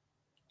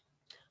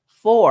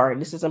 Four,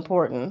 this is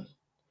important,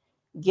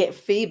 get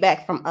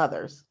feedback from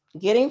others.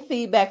 Getting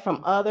feedback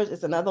from others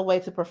is another way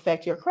to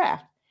perfect your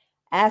craft.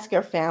 Ask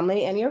your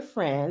family and your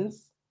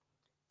friends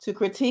to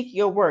critique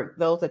your work,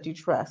 those that you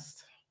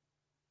trust.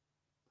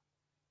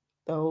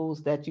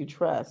 Those that you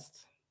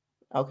trust,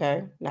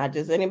 okay? Not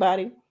just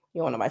anybody.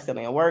 You want nobody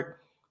stealing your work.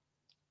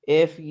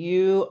 If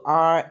you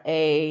are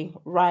a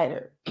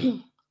writer,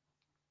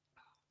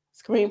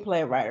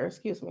 screenplay writer,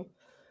 excuse me,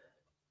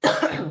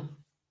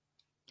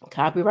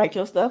 copyright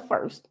your stuff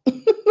first.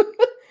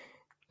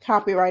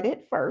 Copyright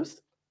it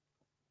first,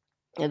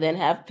 and then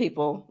have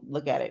people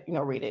look at it,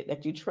 read it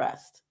that you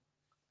trust.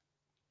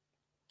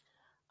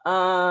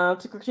 To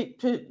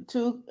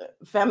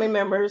family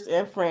members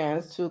and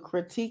friends to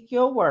critique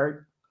your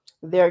work,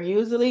 they're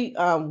usually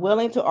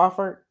willing to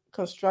offer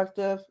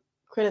constructive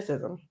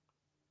criticism,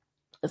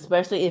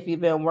 especially if you've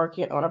been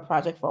working on a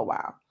project for a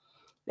while.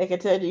 They can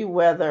tell you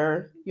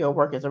whether your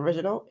work is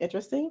original,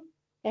 interesting,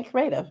 and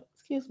creative.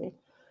 Excuse me.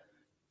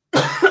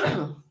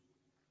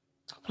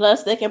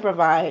 Plus, they can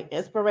provide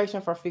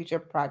inspiration for future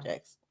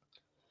projects.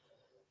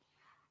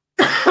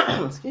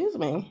 Excuse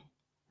me.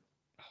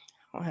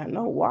 I don't have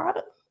no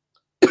water.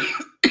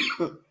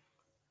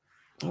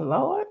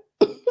 Lord.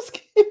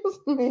 Excuse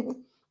me.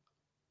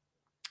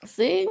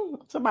 See,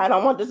 somebody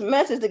don't want this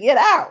message to get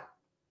out.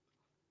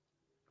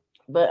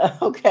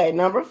 But okay,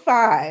 number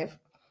 5,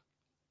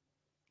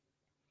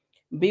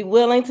 be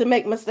willing to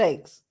make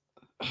mistakes.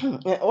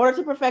 In order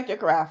to perfect your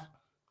craft,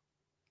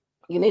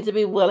 you need to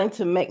be willing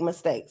to make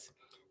mistakes.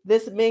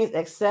 This means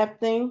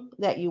accepting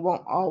that you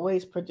won't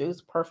always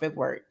produce perfect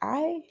work.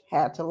 I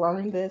had to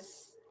learn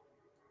this.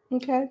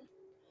 Okay.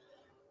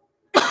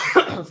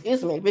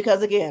 Excuse me,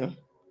 because again,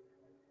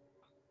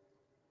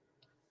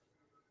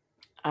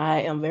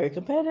 I am very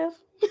competitive.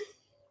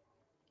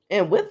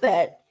 And with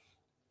that,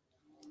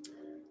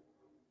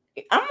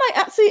 I'm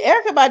like, see,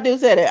 Erica Badu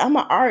said it. I'm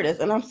an artist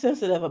and I'm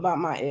sensitive about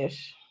my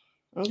ish.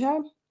 Okay.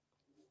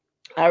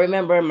 I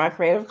remember in my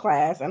creative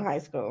class in high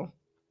school,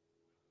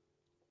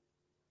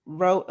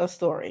 wrote a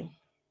story.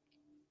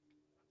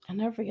 I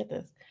never forget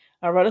this.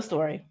 I wrote a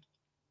story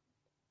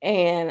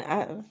and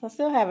I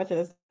still have it to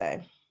this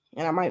day.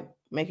 And I might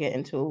make it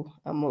into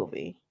a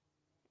movie.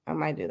 I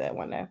might do that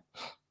one day.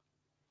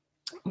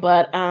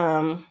 But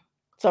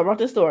so I wrote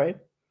this story.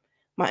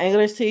 My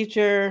English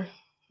teacher,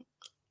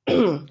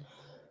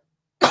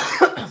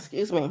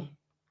 excuse me,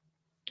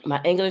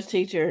 my English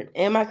teacher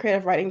and my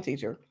creative writing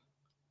teacher,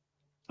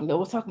 they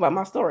was talking about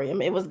my story. I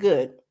mean, it was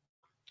good.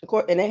 Of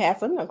course, and they had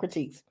some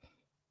critiques.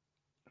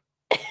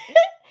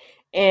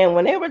 And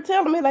when they were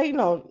telling me, like,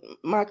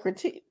 my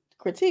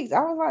critiques, I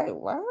was like,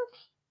 what?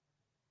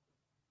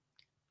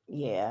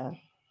 Yeah,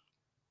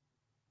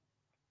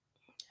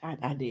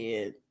 I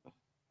did.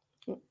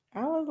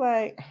 I was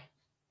like,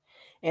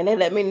 And they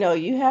let me know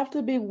you have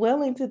to be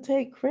willing to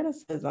take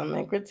criticism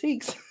and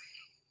critiques.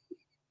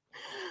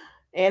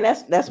 And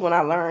that's when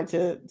I learned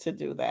to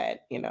do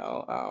that,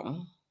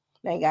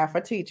 thank God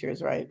for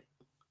teachers, right?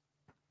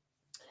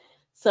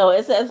 So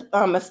it says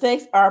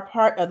mistakes are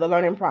part of the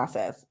learning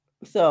process.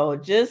 So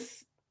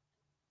just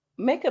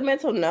make a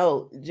mental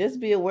note. Just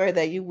be aware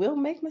that you will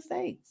make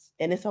mistakes,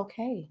 and it's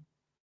okay.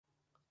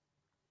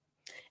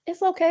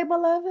 It's okay,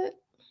 beloved.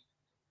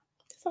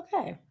 It's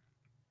okay.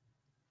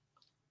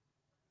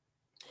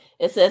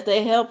 It says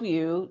they help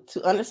you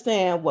to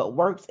understand what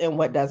works and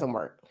what doesn't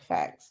work.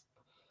 Facts.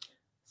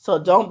 So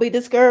don't be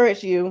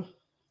discouraged, you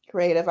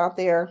creative out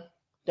there.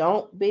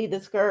 Don't be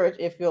discouraged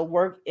if your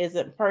work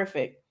isn't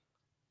perfect.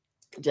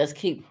 Just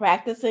keep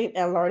practicing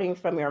and learning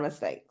from your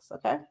mistakes.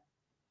 Okay.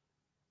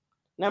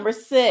 Number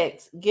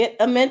 6, get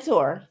a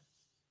mentor.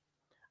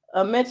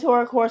 A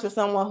mentor, of course, is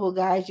someone who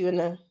guides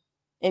you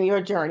in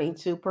your journey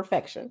to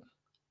perfection.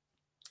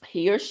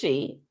 He or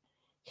she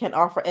can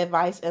offer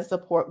advice and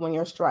support when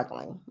you're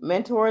struggling.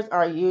 Mentors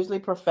are usually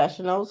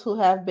professionals who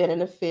have been in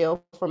the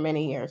field for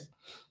many years.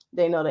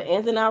 They know the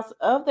ins and outs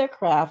of their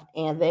craft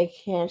and they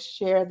can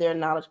share their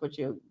knowledge with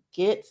you.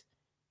 Get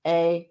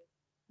a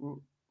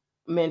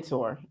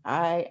mentor.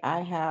 I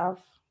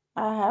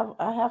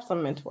have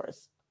some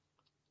mentors.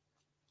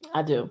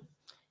 I do.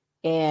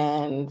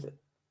 And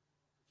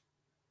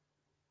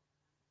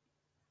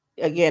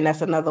again,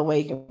 that's another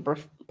way you can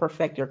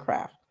perfect your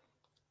craft.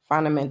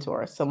 Find a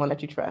mentor, someone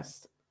that you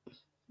trust.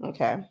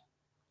 Okay.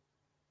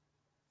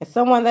 And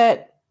someone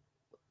that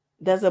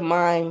doesn't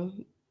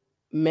mind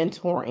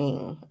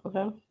mentoring.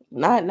 Okay.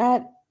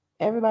 Not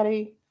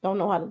everybody don't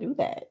know how to do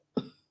that.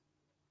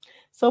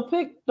 So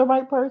pick the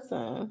right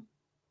person.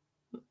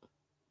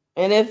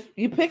 And if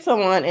you pick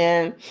someone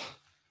and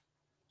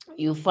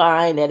you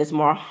find that it's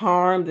more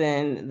harm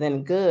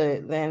than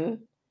good, then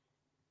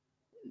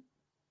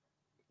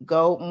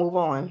go move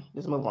on.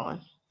 Just move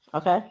on.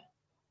 Okay.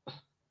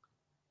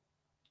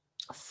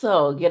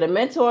 So get a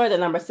mentor. The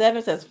number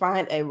 7 says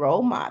find a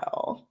role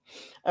model.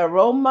 A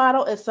role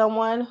model is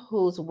someone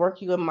whose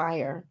work you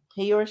admire.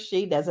 He or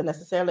she doesn't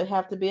necessarily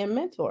have to be a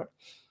mentor,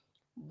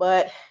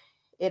 but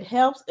it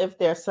helps if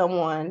there's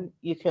someone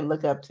you can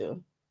look up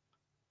to.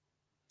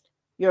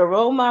 Your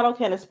role model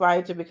can inspire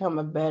you to become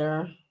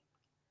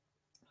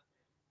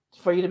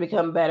for you to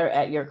become better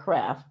at your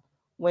craft.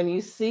 When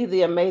you see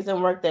the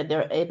amazing work that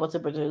they're able to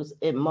produce,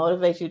 it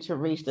motivates you to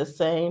reach the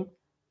same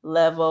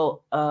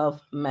level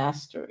of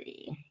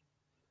mastery.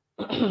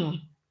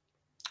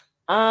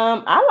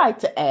 I like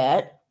to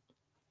add,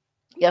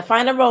 yeah,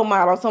 find a role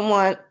model,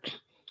 someone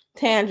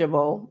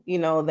tangible,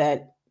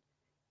 that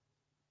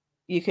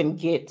you can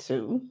get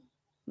to.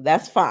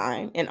 That's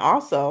fine. And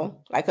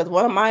also, like, because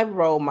one of my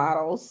role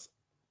models,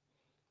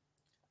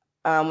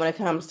 when it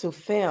comes to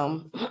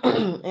film,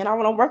 and I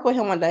want to work with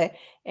him one day,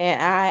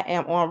 and I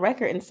am on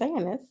record in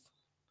saying this,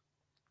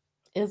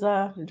 is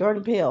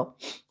Jordan Peele.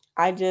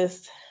 I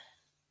just,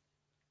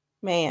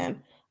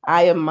 man,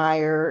 I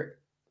admire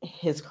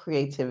his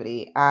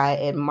creativity. I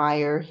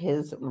admire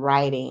his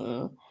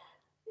writing.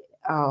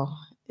 Oh,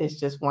 it's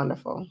just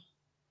wonderful.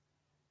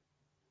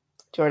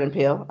 Jordan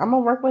Peele. I'm gonna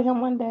work with him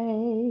one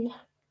day.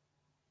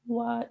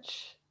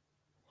 Watch.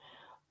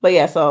 But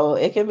yeah, so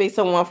it can be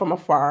someone from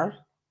afar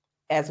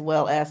as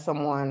well as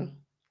someone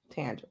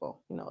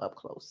tangible, up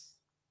close.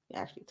 You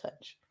actually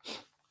touch.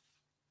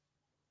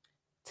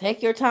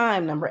 Take your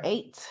time. Number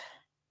 8.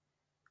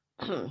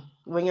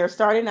 When you're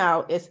starting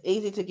out, it's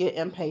easy to get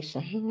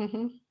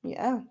impatient.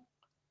 Yeah.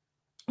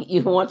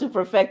 You want to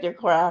perfect your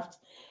craft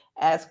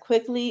as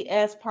quickly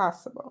as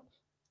possible.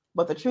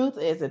 But the truth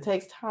is, it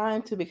takes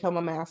time to become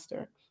a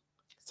master.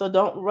 So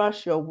don't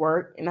rush your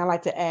work. And I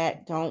like to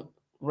add, don't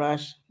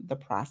rush the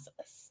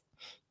process.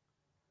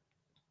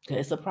 Because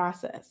it's a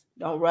process.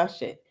 Don't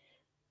rush it.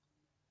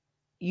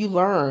 You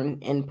learn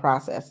in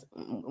process.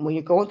 When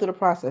you're going through the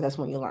process, that's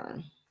when you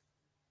learn.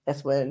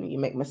 That's when you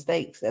make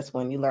mistakes. That's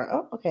when you learn,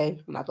 oh, okay,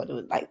 I'm not going to do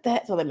it like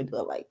that. So let me do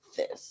it like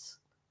this.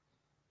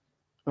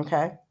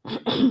 Okay.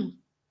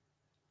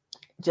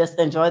 Just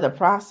enjoy the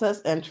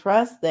process and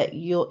trust that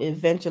you'll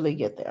eventually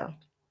get there.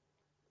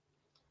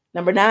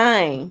 Number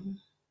 9,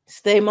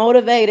 stay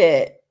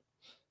motivated.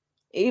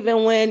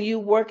 Even when you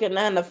work a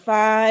 9 to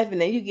 5 and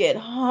then you get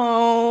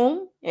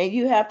home and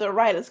you have to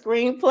write a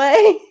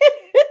screenplay,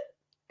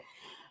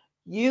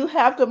 you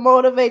have to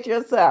motivate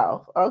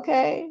yourself,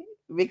 okay?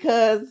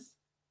 Because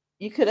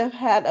you could have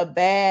had a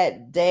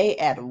bad day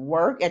at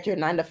work at your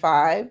 9 to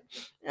 5.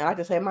 And I like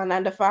to say my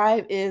 9 to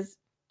 5 is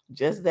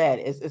just that.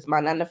 It's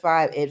my 9 to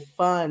 5. It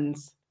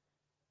funds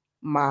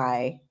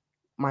my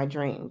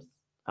dreams,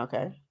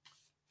 okay,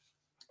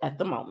 at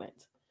the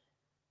moment.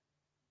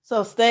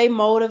 So stay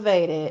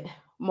motivated.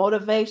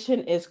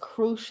 Motivation is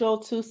crucial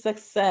to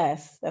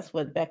success. That's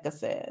what Becca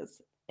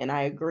says. And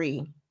I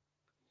agree.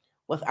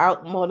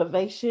 Without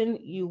motivation,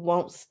 you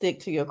won't stick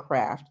to your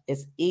craft.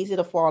 It's easy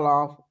to fall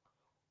off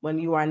when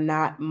you are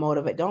not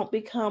motivated. Don't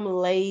become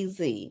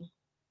lazy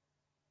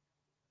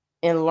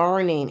in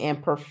learning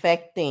and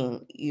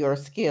perfecting your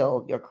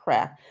skill, your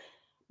craft.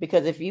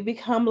 Because if you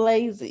become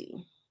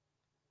lazy,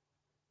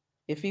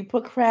 if you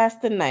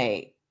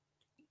procrastinate,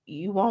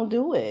 you won't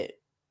do it.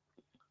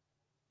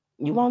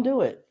 You won't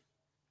do it.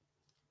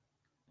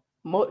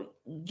 Mo-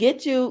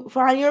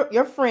 find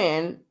your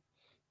friend,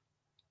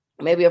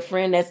 maybe a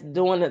friend that's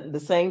doing the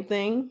same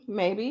thing,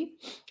 maybe,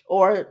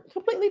 or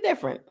completely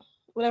different,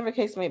 whatever the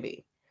case may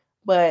be.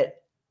 But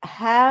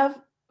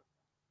have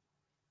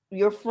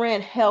your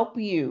friend help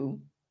you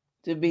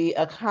to be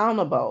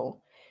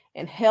accountable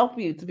and help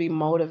you to be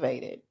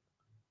motivated.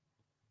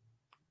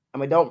 I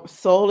mean, don't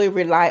solely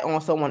rely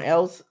on someone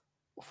else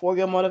for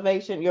your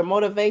motivation. Your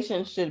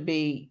motivation should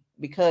be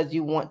because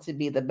you want to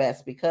be the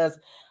best, because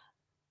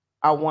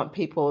I want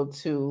people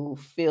to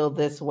feel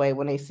this way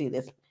when they see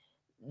this.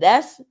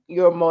 That's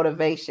your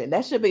motivation.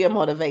 That should be your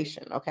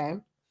motivation, okay?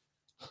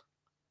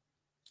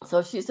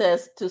 So she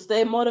says to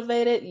stay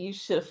motivated, you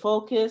should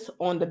focus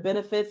on the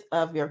benefits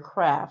of your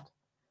craft.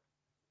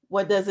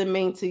 What does it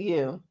mean to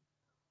you?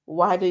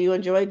 Why do you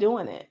enjoy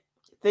doing it?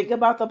 Think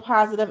about the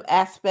positive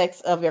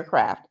aspects of your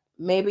craft.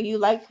 Maybe you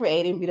like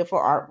creating beautiful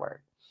artwork,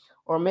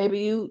 or maybe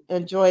you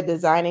enjoy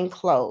designing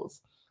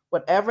clothes.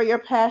 Whatever your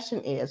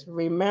passion is,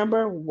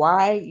 remember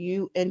why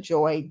you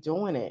enjoy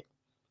doing it.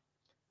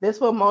 This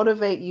will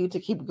motivate you to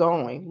keep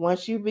going.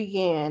 Once you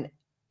begin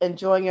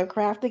enjoying your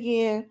craft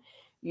again,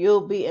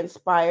 you'll be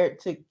inspired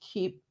to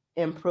keep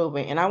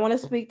improving. And I want to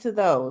speak to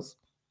those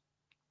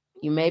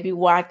you may be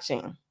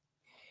watching.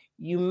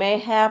 You may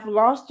have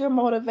lost your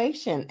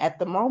motivation at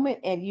the moment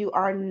and you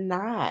are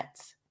not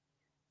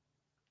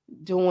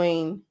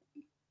doing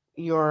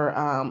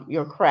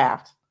your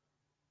craft.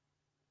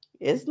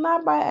 It's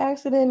not by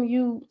accident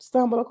you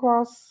stumbled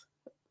across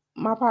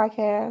my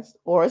podcast,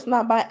 or it's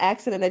not by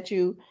accident that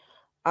you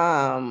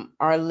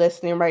are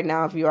listening right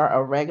now. If you are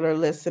a regular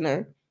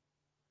listener,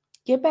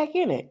 get back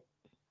in it.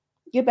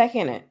 Get back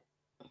in it.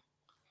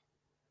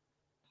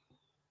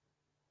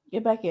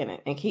 Get back in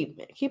it and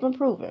keep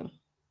improving.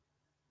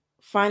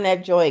 Find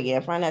that joy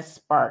again. Find that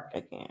spark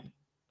again.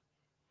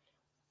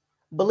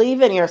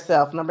 Believe in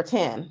yourself. Number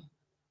 10.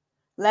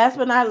 Last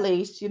but not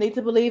least, you need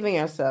to believe in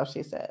yourself,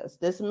 she says.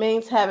 This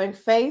means having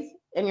faith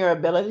in your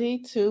ability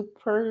to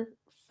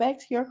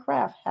perfect your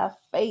craft. Have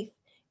faith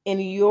in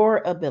your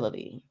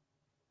ability.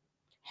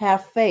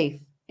 Have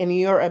faith in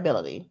your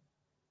ability.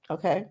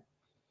 Okay?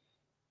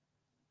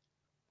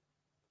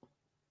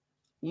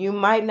 You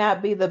might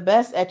not be the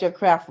best at your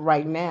craft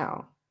right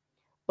now,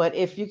 but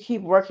if you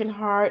keep working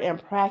hard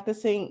and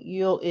practicing,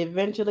 you'll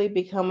eventually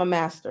become a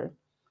master.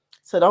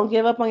 So don't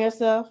give up on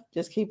yourself.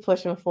 Just keep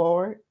pushing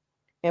forward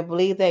and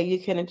believe that you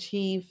can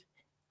achieve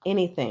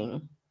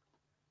anything.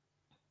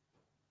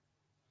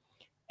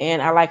 And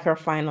I like her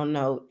final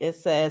note. It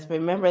says,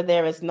 remember,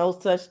 there is no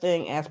such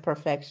thing as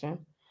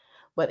perfection.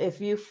 But if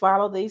you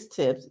follow these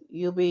tips,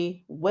 you'll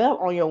be well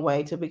on your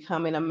way to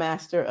becoming a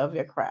master of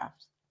your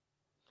craft.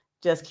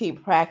 Just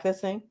keep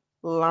practicing,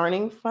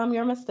 learning from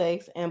your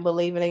mistakes, and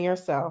believing in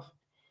yourself.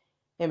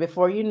 And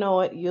before you know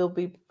it, you'll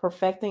be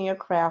perfecting your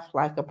craft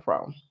like a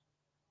pro.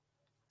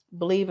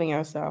 Believe in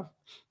yourself,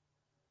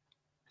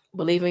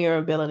 believe in your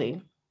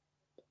ability.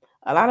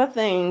 A lot of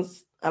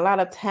things, a lot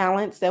of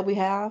talents that we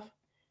have,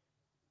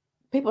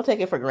 people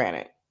take it for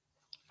granted.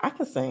 I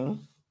can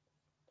sing.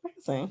 I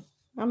can sing.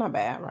 I'm not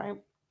bad, right?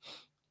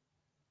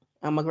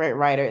 I'm a great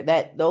writer.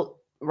 That though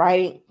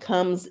writing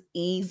comes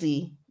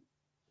easy.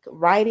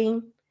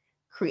 Writing,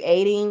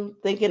 creating,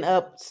 thinking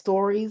up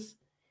stories,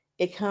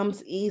 it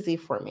comes easy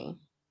for me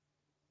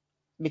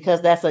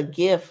because that's a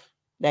gift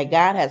that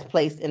God has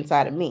placed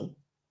inside of me.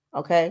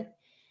 Okay?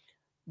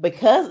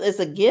 Because it's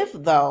a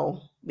gift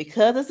though,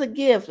 because it's a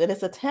gift and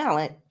it's a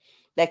talent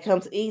that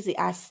comes easy,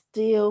 I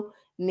still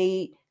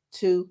need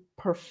to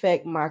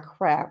perfect my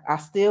craft. I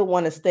still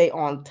want to stay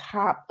on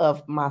top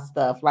of my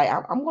stuff. Like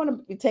I'm going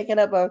to be taking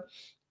up a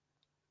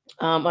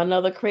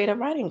another creative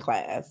writing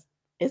class.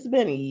 It's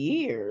been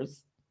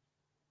years,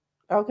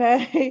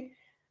 okay?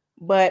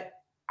 But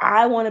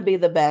I want to be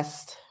the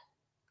best.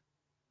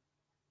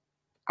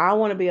 I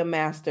want to be a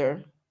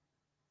master.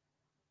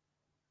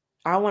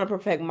 I want to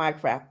perfect my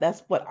craft.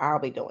 That's what I'll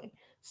be doing.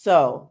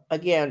 So,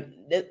 again,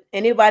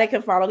 anybody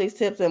can follow these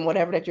tips and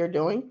whatever that you're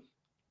doing,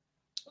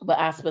 but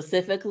I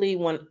specifically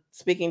want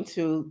speaking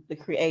to the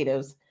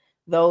creatives,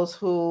 those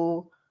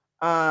who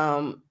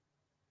um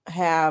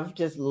have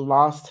just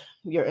lost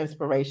your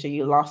inspiration,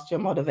 you lost your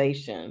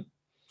motivation,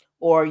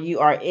 or you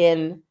are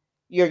in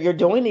you're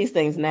doing these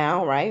things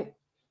now, right?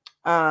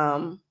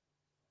 Um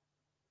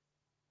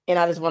and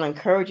I just want to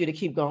encourage you to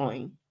keep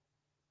going.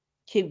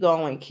 Keep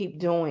going, keep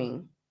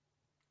doing.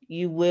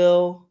 You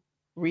will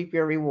reap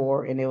your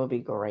reward and it will be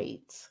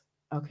great.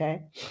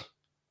 Okay?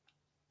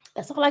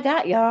 That's all I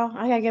got, y'all.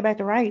 I got to get back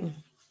to writing.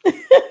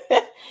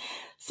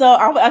 So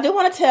I do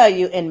want to tell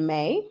you in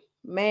May,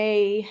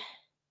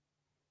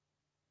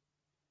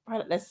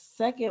 right, the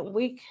second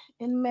week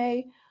in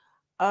May,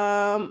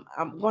 I'm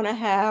going to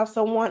have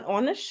someone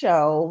on the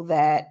show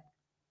that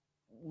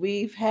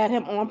we've had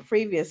him on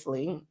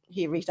previously.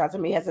 He reached out to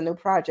me, has a new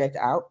project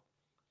out.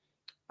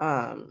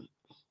 Um,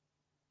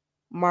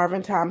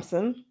 Marvin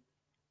Thompson.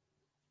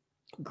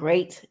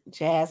 great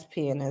jazz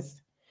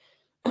pianist.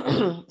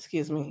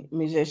 Excuse me,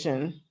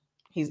 musician.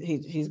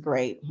 He's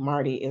great.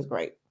 Marty is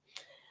great.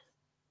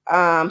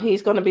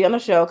 He's going to be on the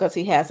show because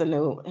he has a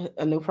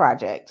new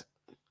project.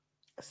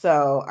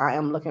 So I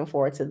am looking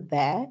forward to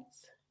that.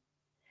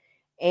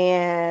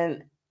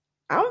 And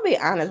I'm gonna be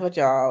honest with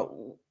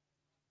y'all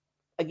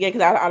again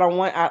because I don't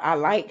want I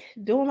like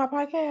doing my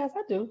podcast.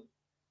 I do.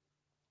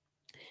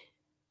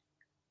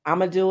 I'm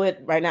gonna do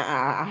it right now.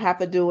 I have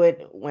to do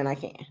it when I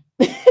can.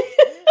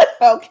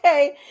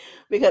 Okay,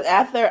 because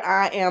after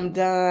I am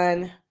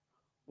done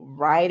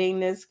writing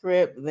this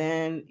script,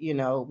 then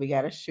we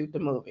got to shoot the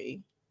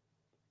movie.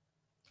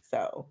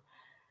 So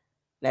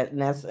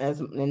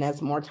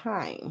that's more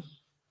time.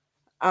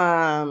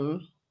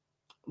 Um,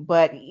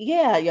 but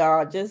yeah,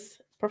 y'all just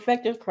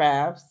perfect your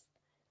crafts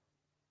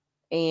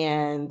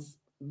and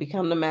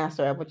become the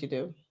master at what you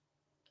do.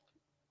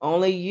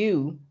 Only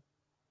you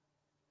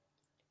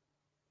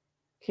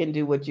can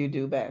do what you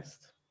do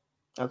best.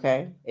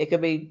 Okay, it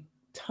could be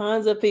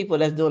tons of people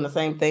that's doing the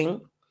same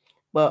thing,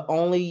 but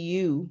only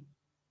you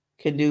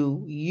can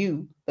do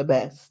you the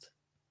best.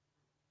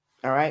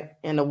 All right,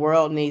 and the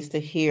world needs to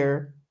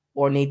hear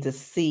or need to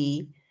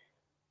see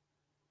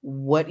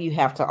what you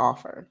have to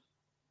offer.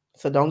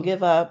 So don't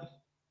give up.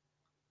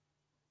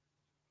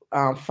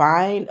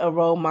 Find a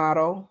role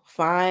model,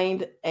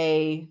 find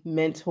a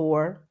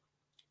mentor,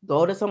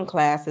 go to some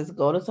classes,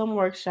 go to some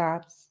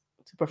workshops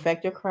to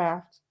perfect your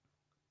craft.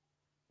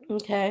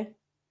 Okay.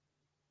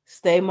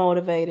 Stay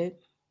motivated.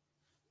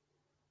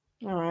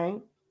 All right.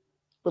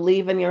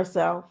 Believe in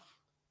yourself.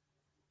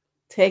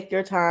 Take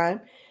your time.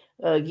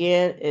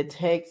 Again, it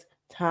takes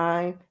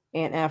time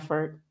and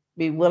effort.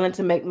 Be willing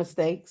to make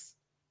mistakes.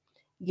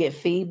 Get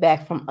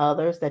feedback from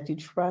others that you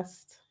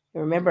trust.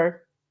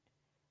 Remember,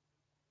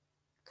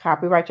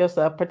 copyright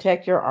yourself,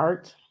 protect your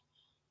art.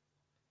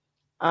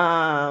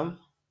 Um,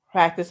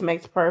 Practice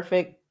makes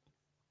perfect.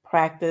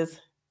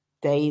 Practice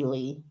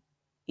daily.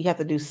 You have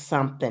to do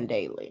something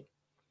daily.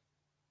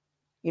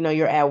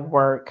 You're at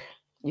work.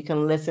 You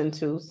can listen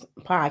to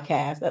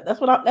podcasts.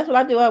 That's what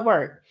I do at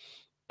work.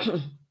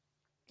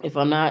 If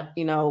I'm not,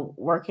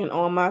 working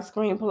on my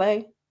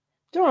screenplay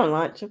during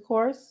lunch, of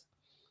course.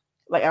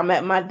 Like I'm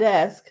at my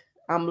desk,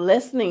 I'm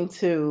listening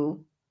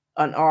to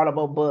an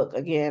audible book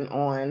again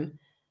on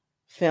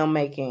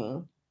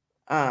filmmaking.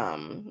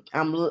 I'm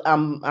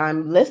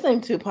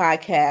listening to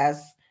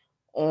podcasts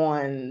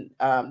on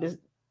this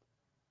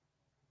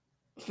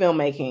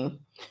filmmaking.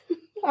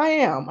 I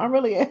am. I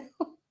really am.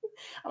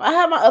 I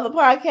have my other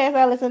podcasts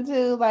I listen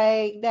to,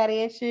 like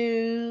Daddy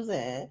Issues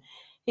and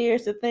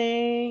Here's the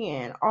Thing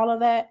and all of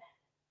that.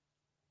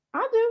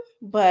 I do,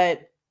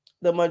 but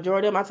the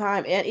majority of my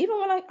time, and even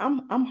when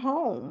I'm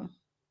home,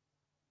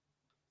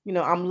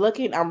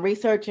 I'm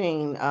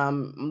researching,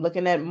 I'm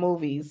looking at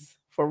movies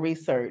for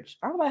research.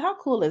 I'm like, how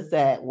cool is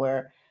that?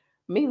 Where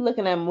me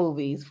looking at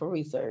movies for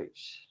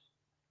research,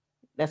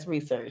 that's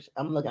research.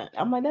 I'm like,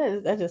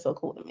 that's just so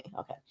cool to me.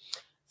 Okay,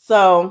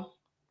 so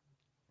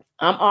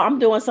I'm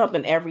doing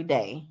something every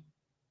day.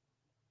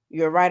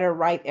 You're a writer,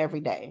 write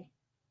every day.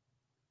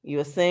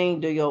 You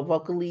sing, do your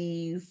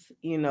vocalize,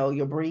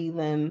 your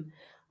breathing,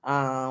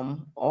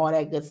 all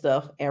that good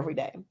stuff every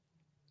day.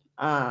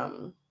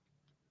 Um,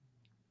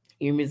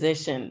 you're a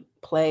musician,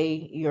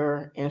 play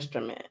your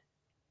instrument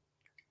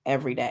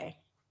every day.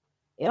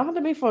 It don't have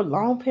to be for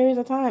long periods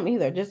of time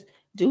either. Just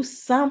do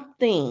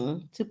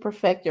something to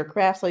perfect your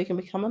craft so you can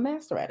become a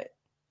master at it.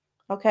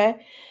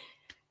 Okay.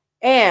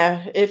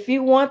 And if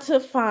you want to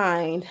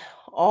find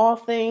all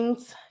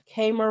things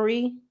K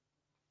Marie,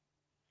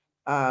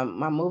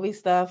 my movie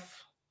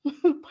stuff,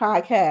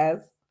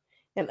 podcasts,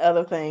 and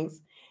other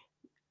things,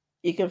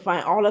 you can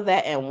find all of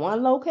that in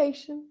one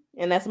location,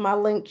 and that's my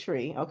link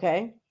tree.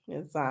 Okay,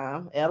 it's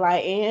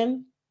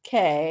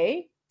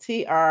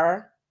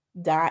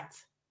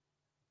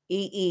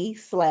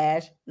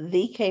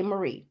linktr.ee/the K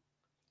Marie,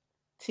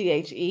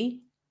 TheKayMarie.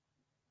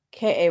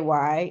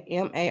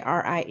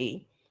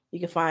 You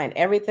can find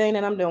everything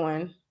that I'm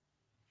doing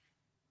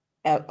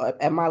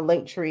at my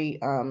link tree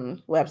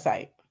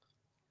website,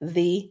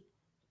 the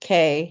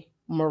K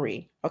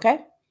Marie. Okay,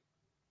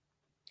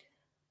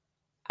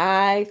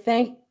 I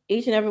thank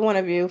each and every one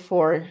of you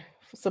for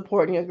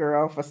supporting your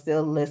girl, for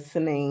still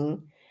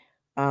listening.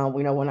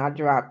 When I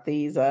drop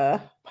these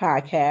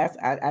podcasts,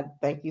 I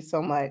thank you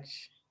so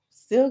much.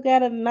 Still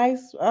got a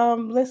nice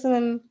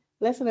listening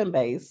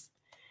base,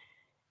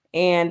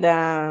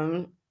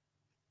 and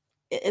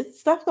it's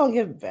stuff gonna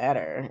get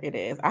better. It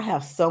is. I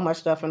have so much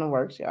stuff in the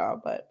works,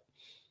 y'all. But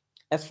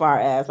as far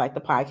as like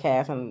the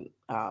podcast and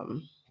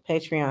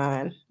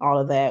Patreon, all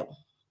of that,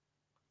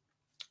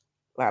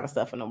 a lot of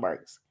stuff in the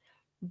works.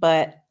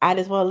 But I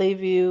just want to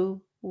leave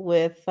you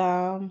with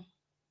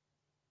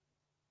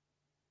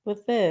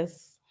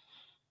this: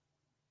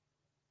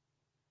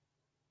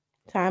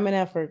 time and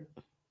effort.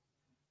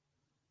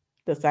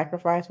 The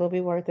sacrifice will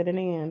be worth it in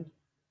the end.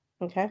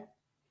 Okay.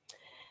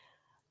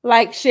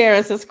 Like, share,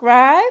 and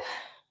subscribe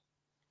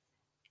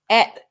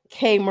at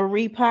K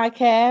Marie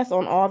Podcast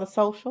on all the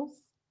socials.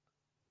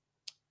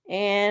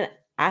 And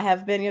I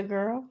have been your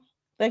girl.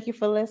 Thank you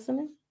for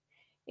listening.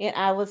 And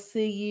I will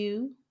see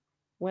you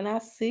when I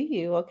see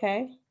you,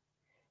 okay?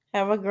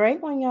 Have a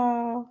great one,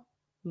 y'all.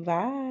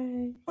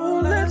 Bye.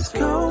 Oh, let's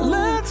go.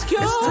 Let's go.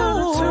 It's time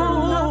to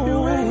turn up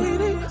your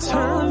radio.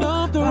 Turn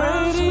up the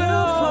radio.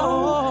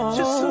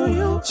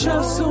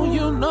 Just so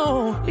you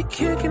know, you're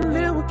kicking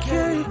it with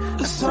K.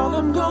 That's all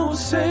I'm gonna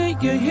say.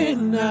 You're here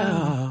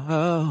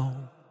now.